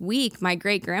this week, my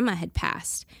great grandma had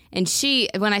passed, and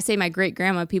when I say my great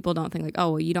grandma, people don't think like,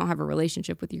 oh, well, you don't have a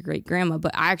relationship with your great grandma,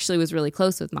 but I actually was really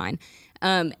close with mine.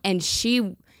 And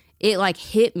it like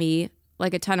hit me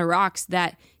like a ton of rocks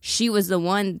that she was the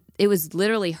one. It was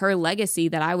literally her legacy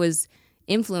that I was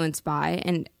influenced by,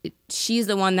 and she's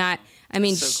the one that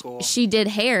so cool. She did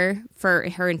hair for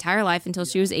her entire life until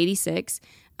she was 86,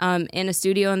 in a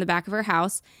studio in the back of her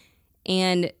house.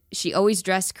 And she always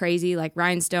dressed crazy, like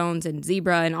rhinestones and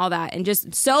zebra and all that. And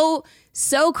just so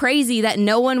crazy that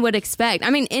no one would expect.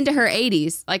 Into her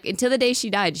 80s, like until the day she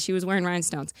died, she was wearing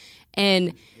rhinestones.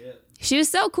 And she was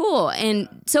so cool and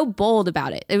so bold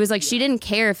about it. It was like she didn't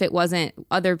care if it wasn't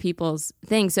other people's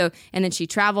thing. So, and then she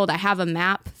traveled. I have a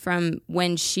map from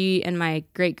when she and my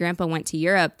great grandpa went to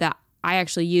Europe that I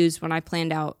actually used when I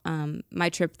planned out my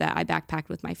trip that I backpacked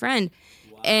with my friend.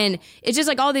 And it's just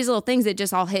like all these little things that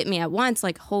just all hit me at once.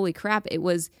 Like, holy crap, it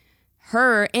was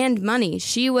her and money.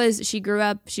 She grew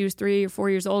up, she was 3 or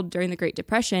 4 years old during the Great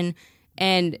Depression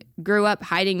and grew up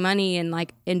hiding money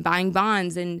and buying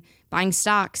bonds and buying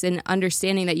stocks and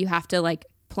understanding that you have to like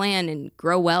plan and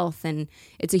grow wealth. And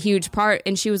it's a huge part.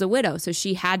 And she was a widow, so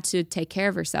she had to take care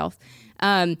of herself.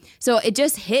 So it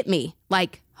just hit me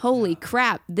like, holy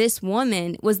crap, this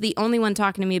woman was the only one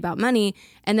talking to me about money.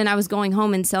 And then I was going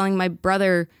home and selling my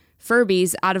brother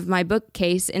Furbies out of my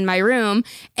bookcase in my room.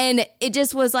 And it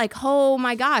just was like, oh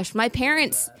my gosh, my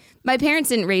parents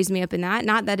didn't raise me up in that.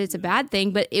 Not that it's a bad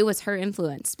thing, but it was her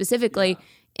influence. Specifically,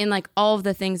 in like all of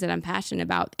the things that I'm passionate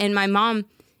about. And my mom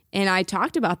and I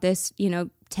talked about this,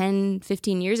 10,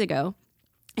 15 years ago.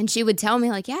 And she would tell me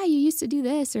like, yeah, you used to do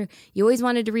this, or you always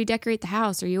wanted to redecorate the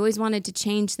house, or you always wanted to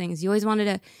change things. You always wanted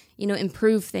to,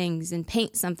 improve things and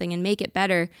paint something and make it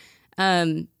better.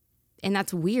 And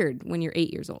that's weird when you're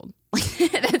 8 years old.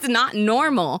 That's not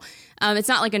normal. It's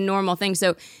not like a normal thing.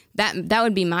 So that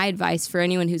would be my advice for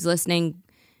anyone who's listening.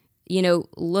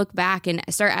 Look back and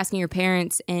start asking your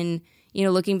parents, and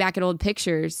looking back at old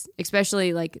pictures,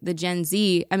 especially like the Gen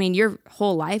Z. I mean, your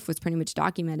whole life was pretty much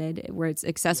documented where it's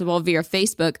accessible via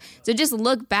Facebook. So just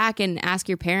look back and ask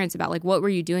your parents about like, what were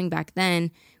you doing back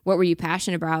then? What were you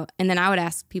passionate about? And then I would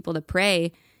ask people to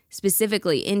pray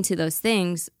specifically into those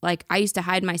things. Like I used to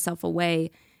hide myself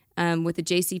away with a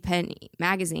JCPenney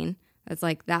magazine that's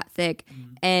like that thick.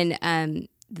 And, and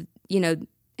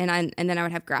then I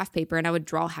would have graph paper and I would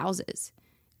draw houses.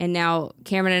 And now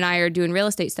Cameron and I are doing real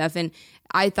estate stuff. And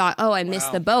I thought, I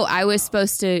missed the boat. I was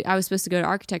supposed to go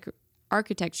to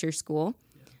architecture school.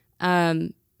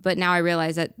 But now I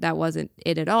realize that wasn't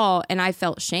it at all. And I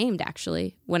felt shamed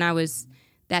actually when I was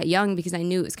that young, because I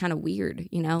knew it was kind of weird,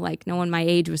 like no one my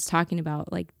age was talking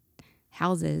about like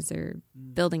houses or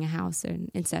building a house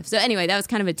and stuff. So anyway, that was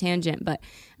kind of a tangent, but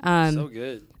so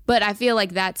good. But I feel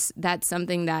like that's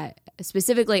something that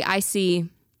specifically I see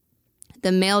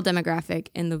the male demographic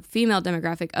and the female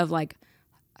demographic of like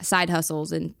side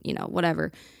hustles and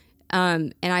whatever.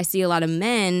 And I see a lot of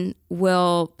men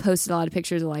will post a lot of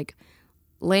pictures of like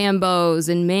Lambos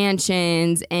and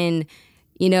mansions and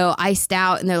iced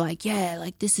out, and they're like, yeah,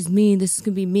 like this is me, this is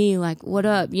gonna be me, like what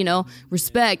up,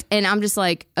 respect. And I'm just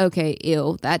like, okay,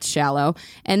 ew, that's shallow.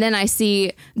 And then I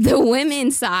see the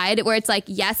women's side where it's like,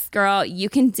 yes, girl, you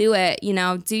can do it,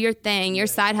 do your thing, your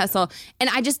side hustle. And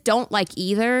I just don't like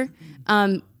either,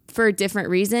 for different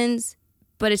reasons.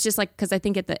 But it's just like, because I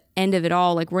think at the end of it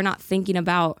all, like we're not thinking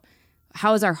about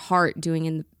how is our heart doing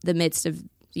in the midst of,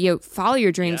 follow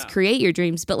your dreams, create your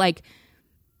dreams, but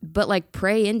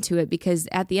pray into it, because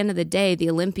at the end of the day, the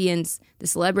Olympians, the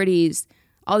celebrities,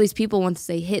 all these people, once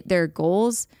they hit their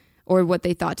goals or what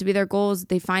they thought to be their goals,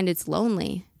 they find it's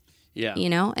lonely. Yeah.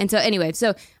 And so anyway,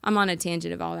 so I'm on a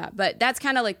tangent of all that, but that's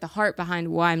kind of like the heart behind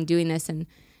why I'm doing this. And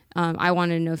I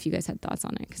wanted to know if you guys had thoughts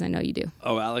on it, because I know you do.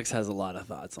 Oh, Alex has a lot of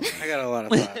thoughts on it. I got a lot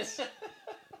of thoughts.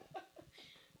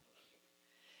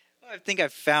 I think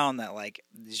I've found that like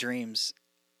dreams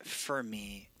for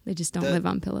me, they just don't live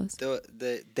on pillows.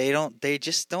 They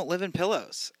just don't live in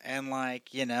pillows. And like,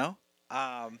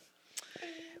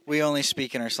 we only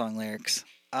speak in our song lyrics.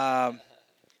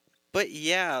 But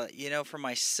yeah, for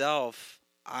myself,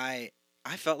 I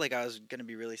felt like I was going to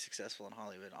be really successful in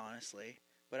Hollywood, honestly,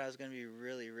 but I was going to be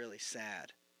really, really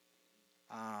sad.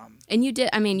 And you did,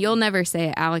 I mean, you'll never say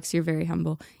it, Alex, you're very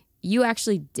humble. You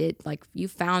actually did, like, you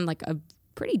found like a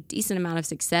pretty decent amount of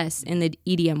success in the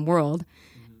EDM world.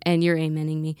 And you're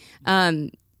amening me.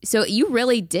 So you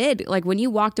really did, like when you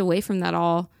walked away from that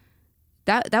all,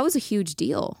 that was a huge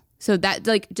deal. So that,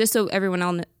 like, just so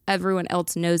everyone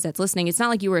else knows that's listening, it's not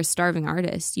like you were a starving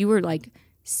artist. You were like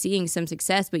seeing some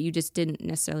success, but you just didn't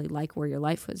necessarily like where your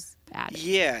life was at.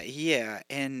 Yeah.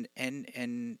 And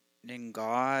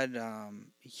God,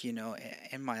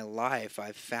 in my life,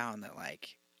 I've found that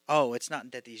like, it's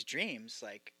not that these dreams,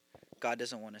 like God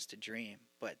doesn't want us to dream,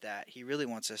 but that he really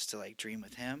wants us to like dream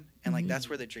with him. And like, that's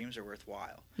where the dreams are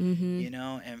worthwhile,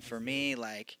 and for me,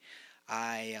 like,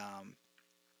 I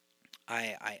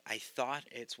thought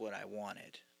it's what I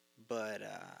wanted, but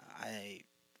I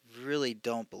really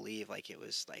don't believe like it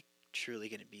was like truly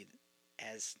going to be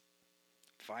as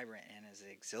vibrant and as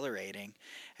exhilarating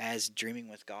as dreaming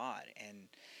with God. And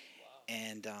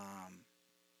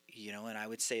I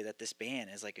would say that this band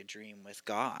is like a dream with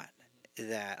God,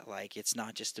 that like it's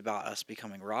not just about us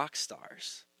becoming rock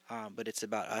stars, but it's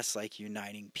about us like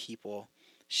uniting people,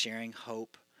 sharing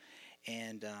hope,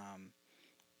 and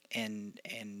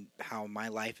how my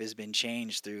life has been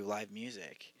changed through live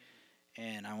music.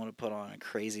 And I want to put on a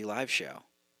crazy live show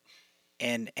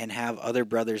and have other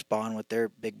brothers bond with their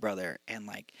big brother, and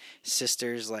like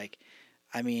sisters, like,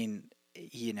 I mean,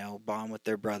 bond with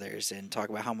their brothers and talk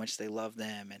about how much they love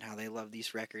them and how they love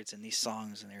these records and these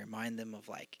songs, and they remind them of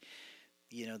like,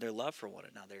 their love for one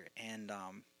another. And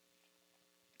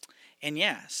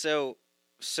yeah, so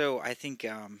I think,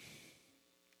 yeah.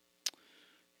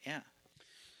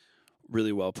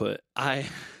 Really well put. I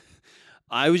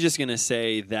was just going to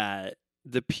say that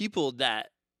the people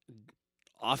that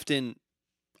often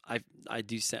I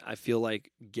feel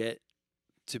like get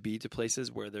to be to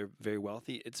places where they're very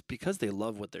wealthy, it's because they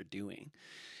love what they're doing.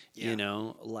 Yeah.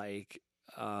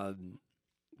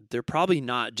 they're probably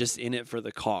not just in it for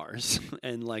the cars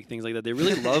and like things like that. They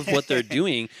really love what they're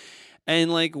doing.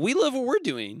 And like we love what we're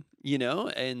doing, you know?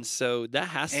 And so that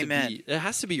has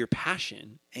to be your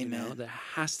passion. Amen. You know? That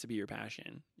has to be your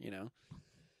passion, you know?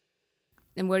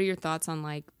 And what are your thoughts on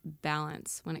like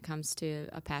balance when it comes to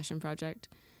a passion project?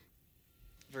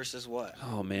 Versus what?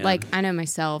 Oh man. Like I know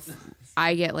myself,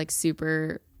 I get like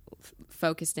super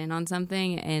focused in on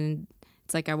something and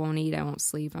it's like I won't eat, I won't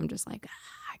sleep. I'm just like,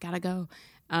 I gotta go.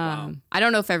 Wow. I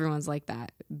don't know if everyone's like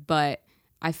that, but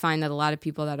I find that a lot of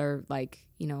people that are like,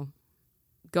 you know,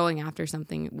 going after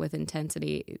something with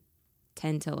intensity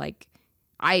tend to like,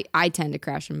 I tend to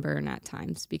crash and burn at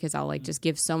times because I'll like just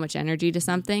give so much energy to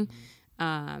something.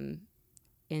 And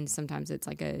sometimes it's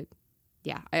like I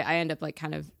end up like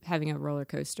kind of having a roller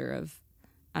coaster of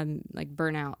I'm like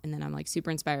burnout and then I'm like super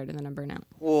inspired and then I'm burnout.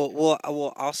 Well,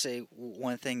 I'll say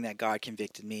one thing that God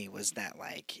convicted me was that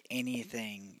like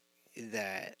anything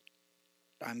that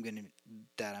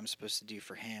I'm supposed to do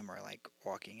for Him or like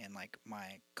walking in like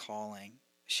my calling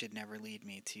should never lead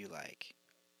me to like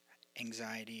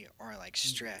anxiety or like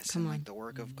stress. Come and on. like the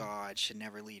work of God should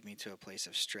never lead me to a place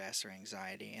of stress or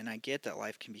anxiety. And I get that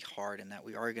life can be hard and that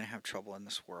we are going to have trouble in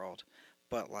this world.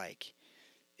 But like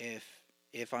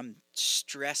if I'm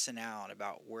stressing out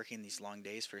about working these long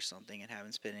days for something and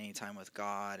haven't spent any time with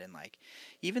God and like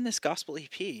even this gospel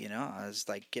EP, you know, I was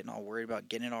like getting all worried about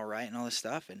getting it all right and all this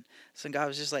stuff. And so God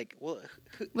was just like, well,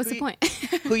 What's the point?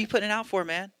 who are you putting it out for,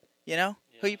 man? You know,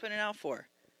 who are you putting it out for?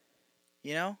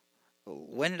 You know,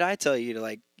 when did I tell you to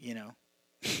like, you know,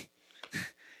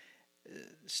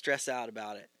 stress out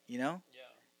about it? You know,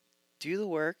 do the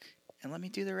work and let me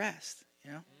do the rest.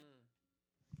 You know.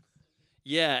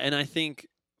 Yeah, and I think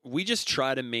we just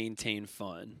try to maintain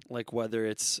fun, like whether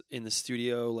it's in the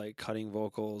studio, like cutting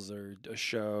vocals or a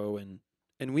show,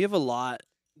 and we have a lot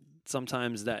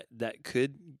sometimes that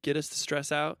could get us to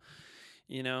stress out,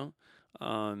 you know,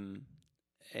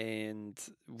 and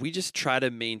we just try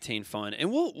to maintain fun,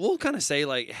 and we'll kind of say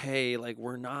like, hey, like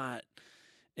we're not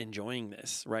enjoying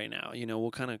this right now, you know,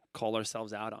 we'll kind of call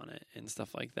ourselves out on it and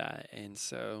stuff like that, and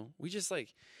so we just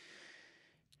like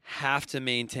have to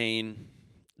maintain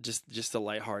just a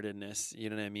lightheartedness, you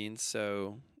know what I mean?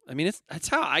 So I mean that's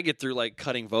how I get through like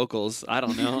cutting vocals. I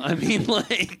don't know. I mean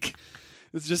like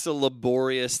it's just a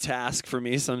laborious task for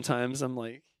me sometimes. I'm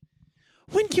like,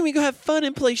 when can we go have fun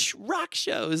and play rock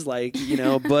shows, like, you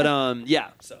know, but yeah,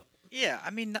 so Yeah,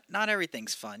 I mean not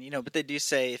everything's fun, you know, but they do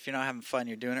say if you're not having fun,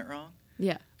 you're doing it wrong.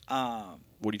 Yeah.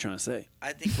 what are you trying to say?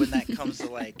 I think when that comes to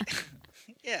like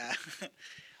yeah,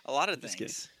 a lot of Just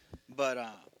things.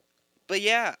 But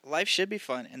yeah, life should be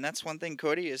fun, and that's one thing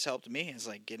Cody has helped me is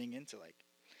like getting into like,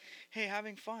 hey,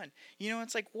 having fun. You know,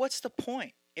 it's like, what's the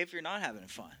point if you're not having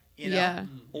fun? You know, Yeah.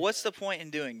 what's the point in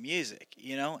doing music?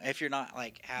 You know, if you're not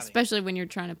like having. Especially when you're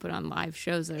trying to put on live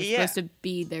shows that are Yeah. supposed to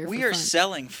be there We for are fun.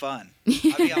 selling fun.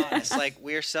 I'll be honest, like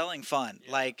we're selling fun,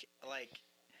 like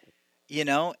you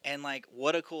know, and like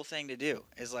what a cool thing to do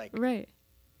is like Right.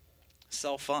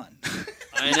 sell fun.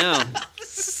 I know.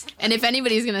 And if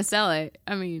anybody's going to sell it,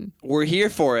 I mean, We're here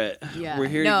for it. yeah. We're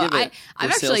here no, to give it. I've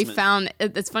We're actually salesmen. found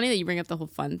it's funny that you bring up the whole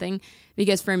fun thing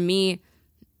because for me,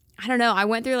 I don't know, I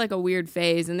went through like a weird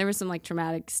phase and there was some like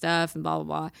traumatic stuff and blah, blah,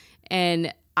 blah.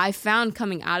 And I found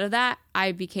coming out of that,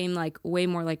 I became like way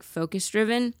more like focus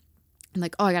driven. I'm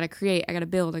like, oh, I got to create, I got to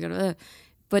build,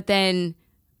 but then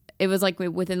it was like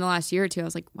within the last year or two, I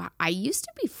was like, wow, I used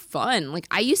to be fun. Like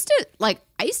I used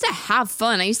to have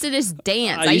fun. I used to just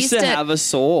dance. I used to have a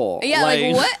soul. Yeah,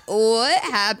 like what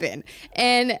happened?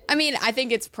 And I mean, I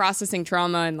think it's processing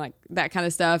trauma and like that kind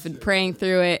of stuff and praying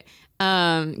through it.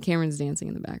 Cameron's dancing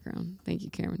in the background. Thank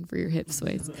you, Cameron, for your hip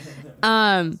sways.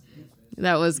 That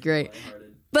was great.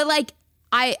 But like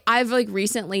I've like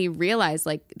recently realized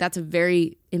like that's a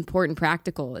very important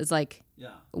practical is like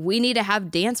we need to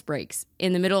have dance breaks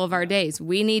in the middle of our days.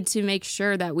 We need to make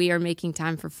sure that we are making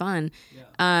time for fun.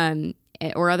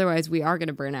 Or otherwise we are going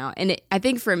to burn out. And I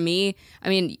think for me, I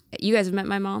mean, you guys have met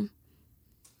my mom?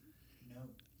 No.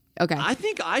 Okay. I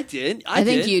think I did. I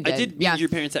think you did. I did meet your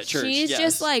parents at church. She's yes.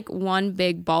 just like one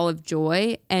big ball of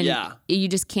joy and you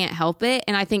just can't help it.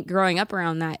 And I think growing up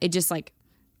around that, it just like,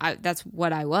 that's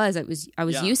what I was. I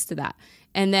was used to that.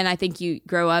 And then I think you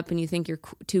grow up and you think you're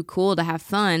too cool to have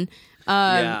fun.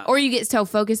 Or you get so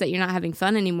focused that you're not having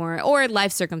fun anymore, or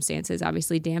life circumstances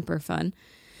obviously damper fun.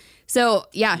 So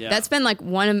yeah, that's been like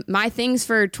one of my things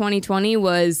for 2020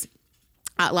 was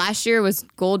last year was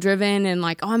goal driven and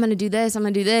like, oh, I'm going to do this.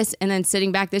 And then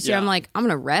sitting back this year, I'm like, I'm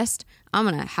going to rest. I'm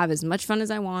going to have as much fun as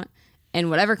I want. And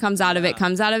whatever comes out of it,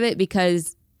 comes out of it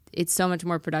because it's so much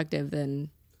more productive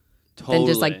than than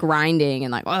just like grinding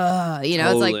and like, you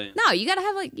know, Totally. it's like, no, you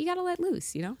gotta let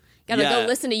loose, you know, gotta Yeah. go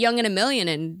listen to Young and a Million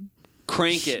and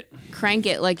Crank it.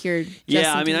 like you're. Yeah,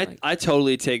 Justin I mean, Timberlake. I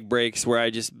totally take breaks where I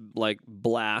just like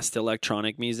blast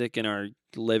electronic music in our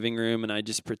living room, and I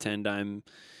just pretend I'm,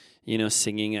 you know,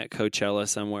 singing at Coachella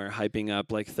somewhere, hyping up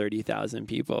like 30,000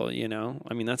 people. You know,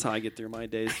 I mean, that's how I get through my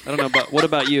days. I don't know, but what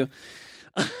about you?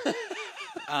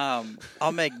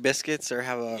 I'll make biscuits or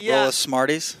have a Yeah. roll of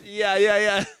Smarties.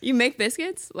 Yeah. You make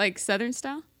biscuits like Southern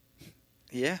style?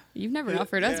 Yeah. You've never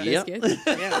offered us Yep. biscuits.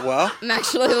 Yeah. Well, I'm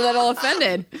actually a little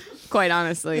offended, quite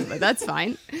honestly, but that's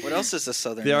fine. what else does a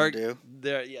Southern They are. man do?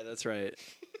 Yeah, that's right.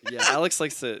 Yeah, Alex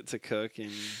likes to cook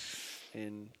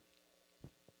and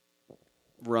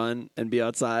run and be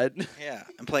outside Yeah,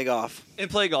 and play golf. and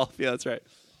play golf. Yeah, that's right.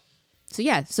 So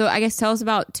yeah, so I guess tell us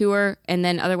about tour, and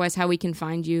then otherwise how we can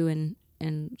find you and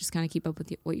just kind of keep up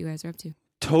with what you guys are up to.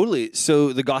 Totally.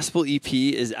 So the Gospel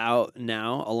EP is out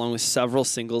now, along with several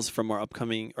singles from our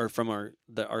upcoming or from our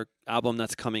album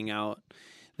that's coming out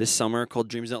this summer called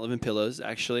Dreams Don't Live in Pillows,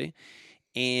 actually.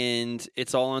 And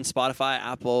it's all on Spotify,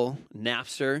 Apple,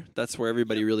 Napster. That's where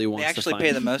everybody really wants They to actually find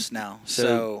pay the most now,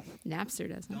 so Napster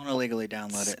doesn't. don't illegally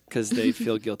download it. because they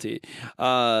feel guilty.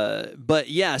 But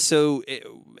yeah, so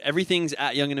everything's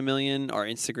at Young and a Million, our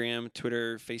Instagram,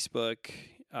 Twitter, Facebook,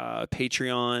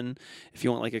 Patreon, if you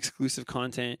want like exclusive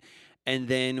content. And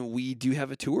then we do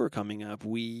have a tour coming up.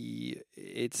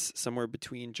 It's somewhere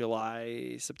between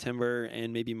July, September,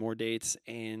 and maybe more dates.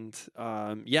 And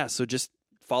so just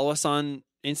follow us on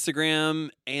Instagram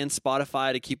and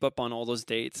Spotify to keep up on all those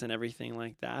dates and everything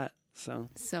like that. So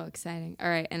exciting. All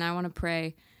right, and I want to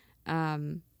pray.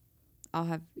 I'll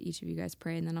have each of you guys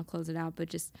pray, and then I'll close it out. But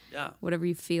just whatever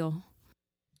you feel.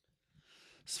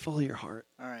 just follow your heart.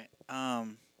 All right.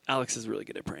 Alex is really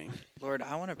good at praying. Lord,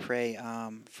 I want to pray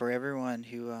for everyone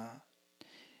who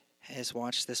has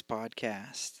watched this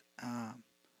podcast,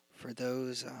 for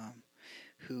those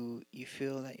who you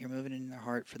feel that you're moving in their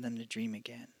heart for them to dream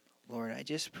again. Lord, I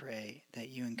just pray that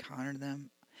you encounter them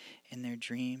in their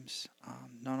dreams,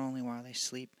 not only while they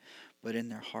sleep, but in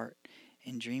their heart,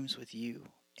 in dreams with you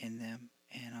in them.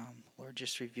 And Lord,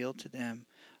 just reveal to them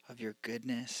of your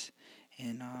goodness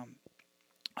and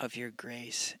of your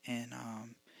grace. And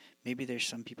maybe there's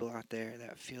some people out there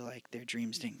that feel like their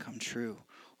dreams didn't come true,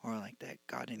 or like that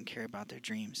God didn't care about their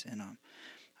dreams. And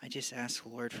I just ask,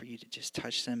 Lord, for you to just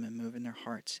touch them and move in their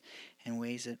hearts in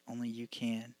ways that only you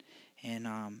can, and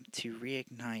to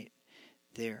reignite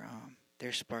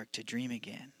their spark to dream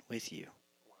again with you.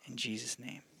 In Jesus'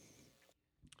 name.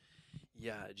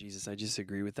 Yeah, Jesus, I just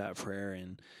agree with that prayer.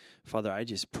 And Father, I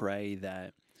just pray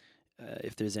that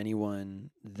if there's anyone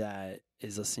that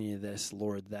is listening to this,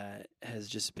 Lord, that has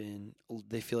just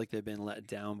they feel like they've been let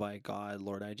down by God,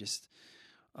 Lord, I just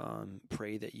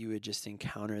pray that you would just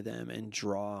encounter them and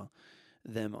draw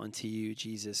them unto you,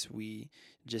 Jesus. We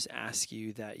just ask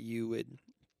you that you would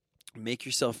make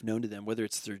yourself known to them, whether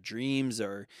it's through dreams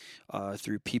or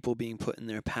through people being put in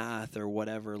their path or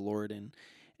whatever, Lord.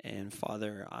 And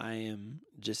Father, I am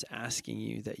just asking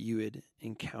you that you would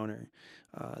encounter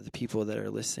the people that are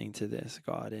listening to this,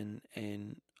 God.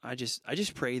 And I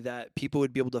just pray that people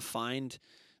would be able to find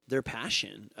their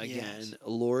passion again, Yes.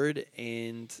 Lord,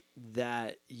 and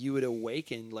that you would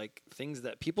awaken like things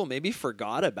that people maybe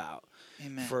forgot about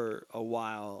Amen. for a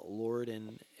while, Lord,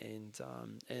 and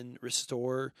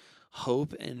restore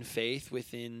hope and faith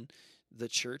within the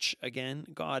church again,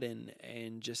 God,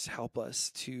 and just help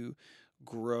us to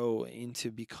grow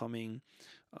into becoming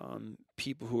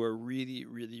people who are really,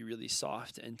 really, really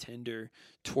soft and tender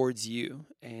towards you,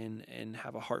 and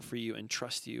have a heart for you and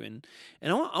trust you. And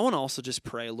I want to also just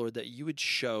pray, Lord, that you would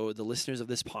show the listeners of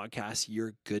this podcast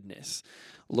your goodness.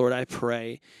 Lord, I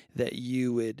pray that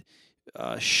you would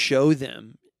show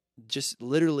them just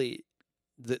literally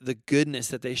the goodness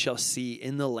that they shall see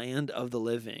in the land of the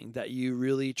living, that you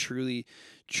really, truly,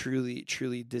 truly,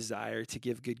 truly desire to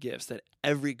give good gifts, that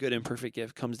every good and perfect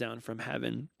gift comes down from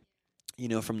heaven,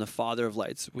 from the Father of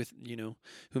lights, with,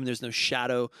 whom there's no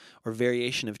shadow or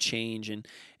variation of change.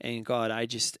 And God, I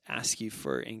just ask you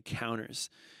for encounters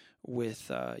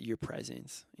with your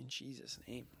presence in Jesus'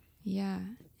 name. Yeah.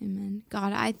 Amen.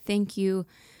 God, I thank you.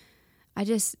 I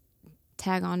just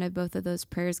tag on to both of those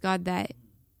prayers, God, that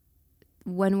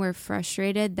when we're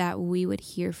frustrated, that we would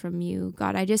hear from you.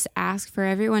 God, I just ask for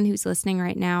everyone who's listening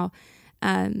right now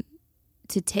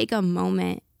to take a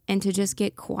moment and to just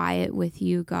get quiet with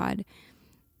you, God.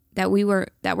 That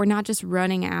we're not just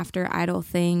running after idle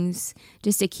things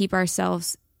just to keep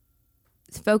ourselves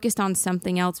focused on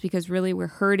something else because really we're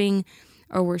hurting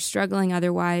or we're struggling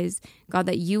otherwise. God,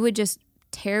 that you would just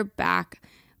tear back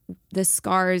the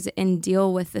scars and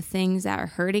deal with the things that are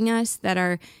hurting us, that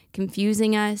are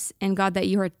confusing us. And God, that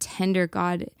you are a tender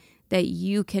God, that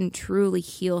you can truly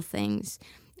heal things.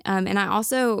 And I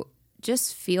also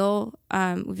just feel,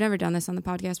 we've never done this on the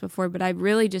podcast before, but I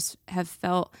really just have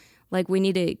felt like we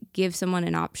need to give someone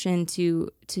an option to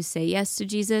say yes to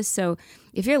Jesus. So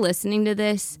if you're listening to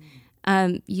this,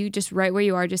 you just right where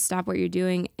you are, just stop what you're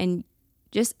doing and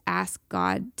just ask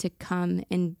God to come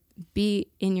and be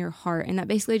in your heart. And that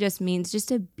basically just means just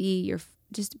to be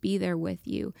there with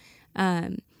you.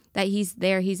 That he's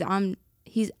there. He's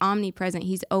omnipresent.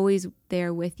 He's always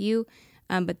there with you.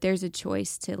 But there's a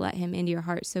choice to let him into your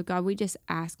heart. So God, we just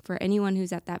ask for anyone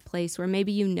who's at that place where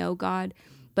maybe you know God,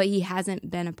 but he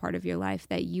hasn't been a part of your life,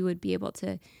 that you would be able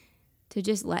to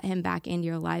just let him back into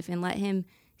your life and let him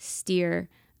steer,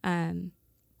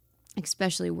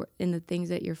 especially in the things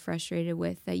that you're frustrated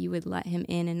with, that you would let him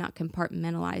in and not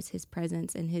compartmentalize his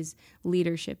presence and his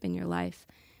leadership in your life.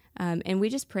 And we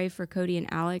just pray for Cody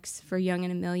and Alex, for Young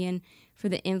and a Million, for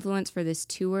the influence for this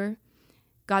tour.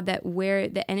 God, that where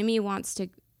the enemy wants to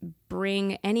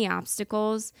bring any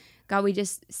obstacles, God, we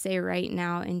just say right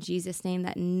now in Jesus' name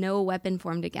that no weapon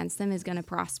formed against them is going to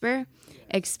prosper,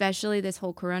 especially this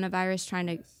whole coronavirus trying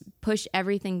to push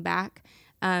everything back.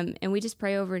 And we just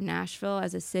pray over Nashville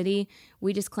as a city.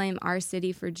 We just claim our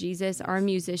city for Jesus, our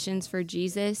musicians for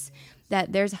Jesus,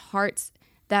 that there's hearts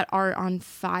that are on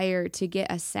fire to get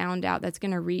a sound out that's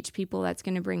going to reach people, that's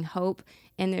going to bring hope.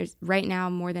 And there's right now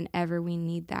more than ever, we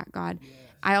need that, God. Yes.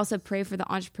 I also pray for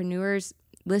the entrepreneurs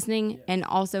listening and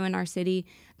also in our city,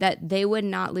 that they would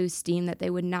not lose steam, that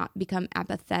they would not become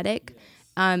apathetic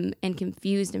and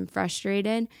confused and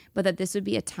frustrated, but that this would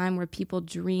be a time where people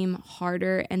dream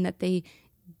harder and that they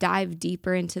dive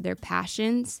deeper into their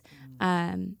passions.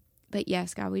 But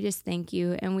yes, God, we just thank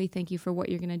you. And we thank you for what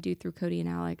you're going to do through Cody and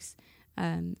Alex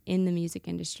in the music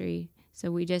industry.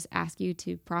 So we just ask you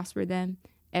to prosper them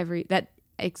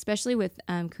especially with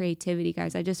creativity,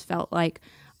 guys. I just felt like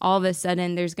all of a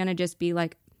sudden there's going to just be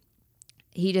like,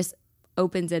 he just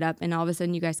opens it up and all of a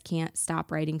sudden you guys can't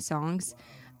stop writing songs.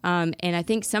 And I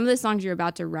think some of the songs you're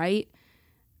about to write,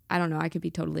 I don't know, I could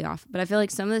be totally off, but I feel like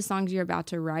some of the songs you're about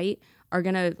to write are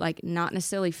going to like not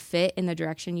necessarily fit in the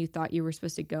direction you thought you were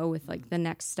supposed to go with like the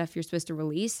next stuff you're supposed to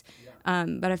release.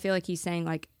 But I feel like he's saying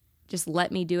like, just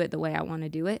let me do it the way I want to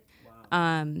do it.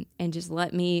 And just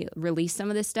let me release some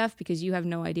of this stuff because you have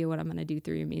no idea what I'm going to do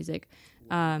through your music.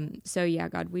 So yeah,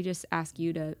 God, we just ask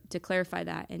you to clarify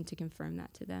that and to confirm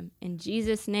that to them. In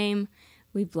Jesus' name,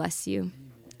 we bless you.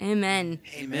 Amen.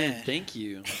 Amen. Thank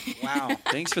you. Wow.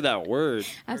 Thanks for that word.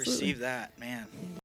 Absolutely. Receive that, man.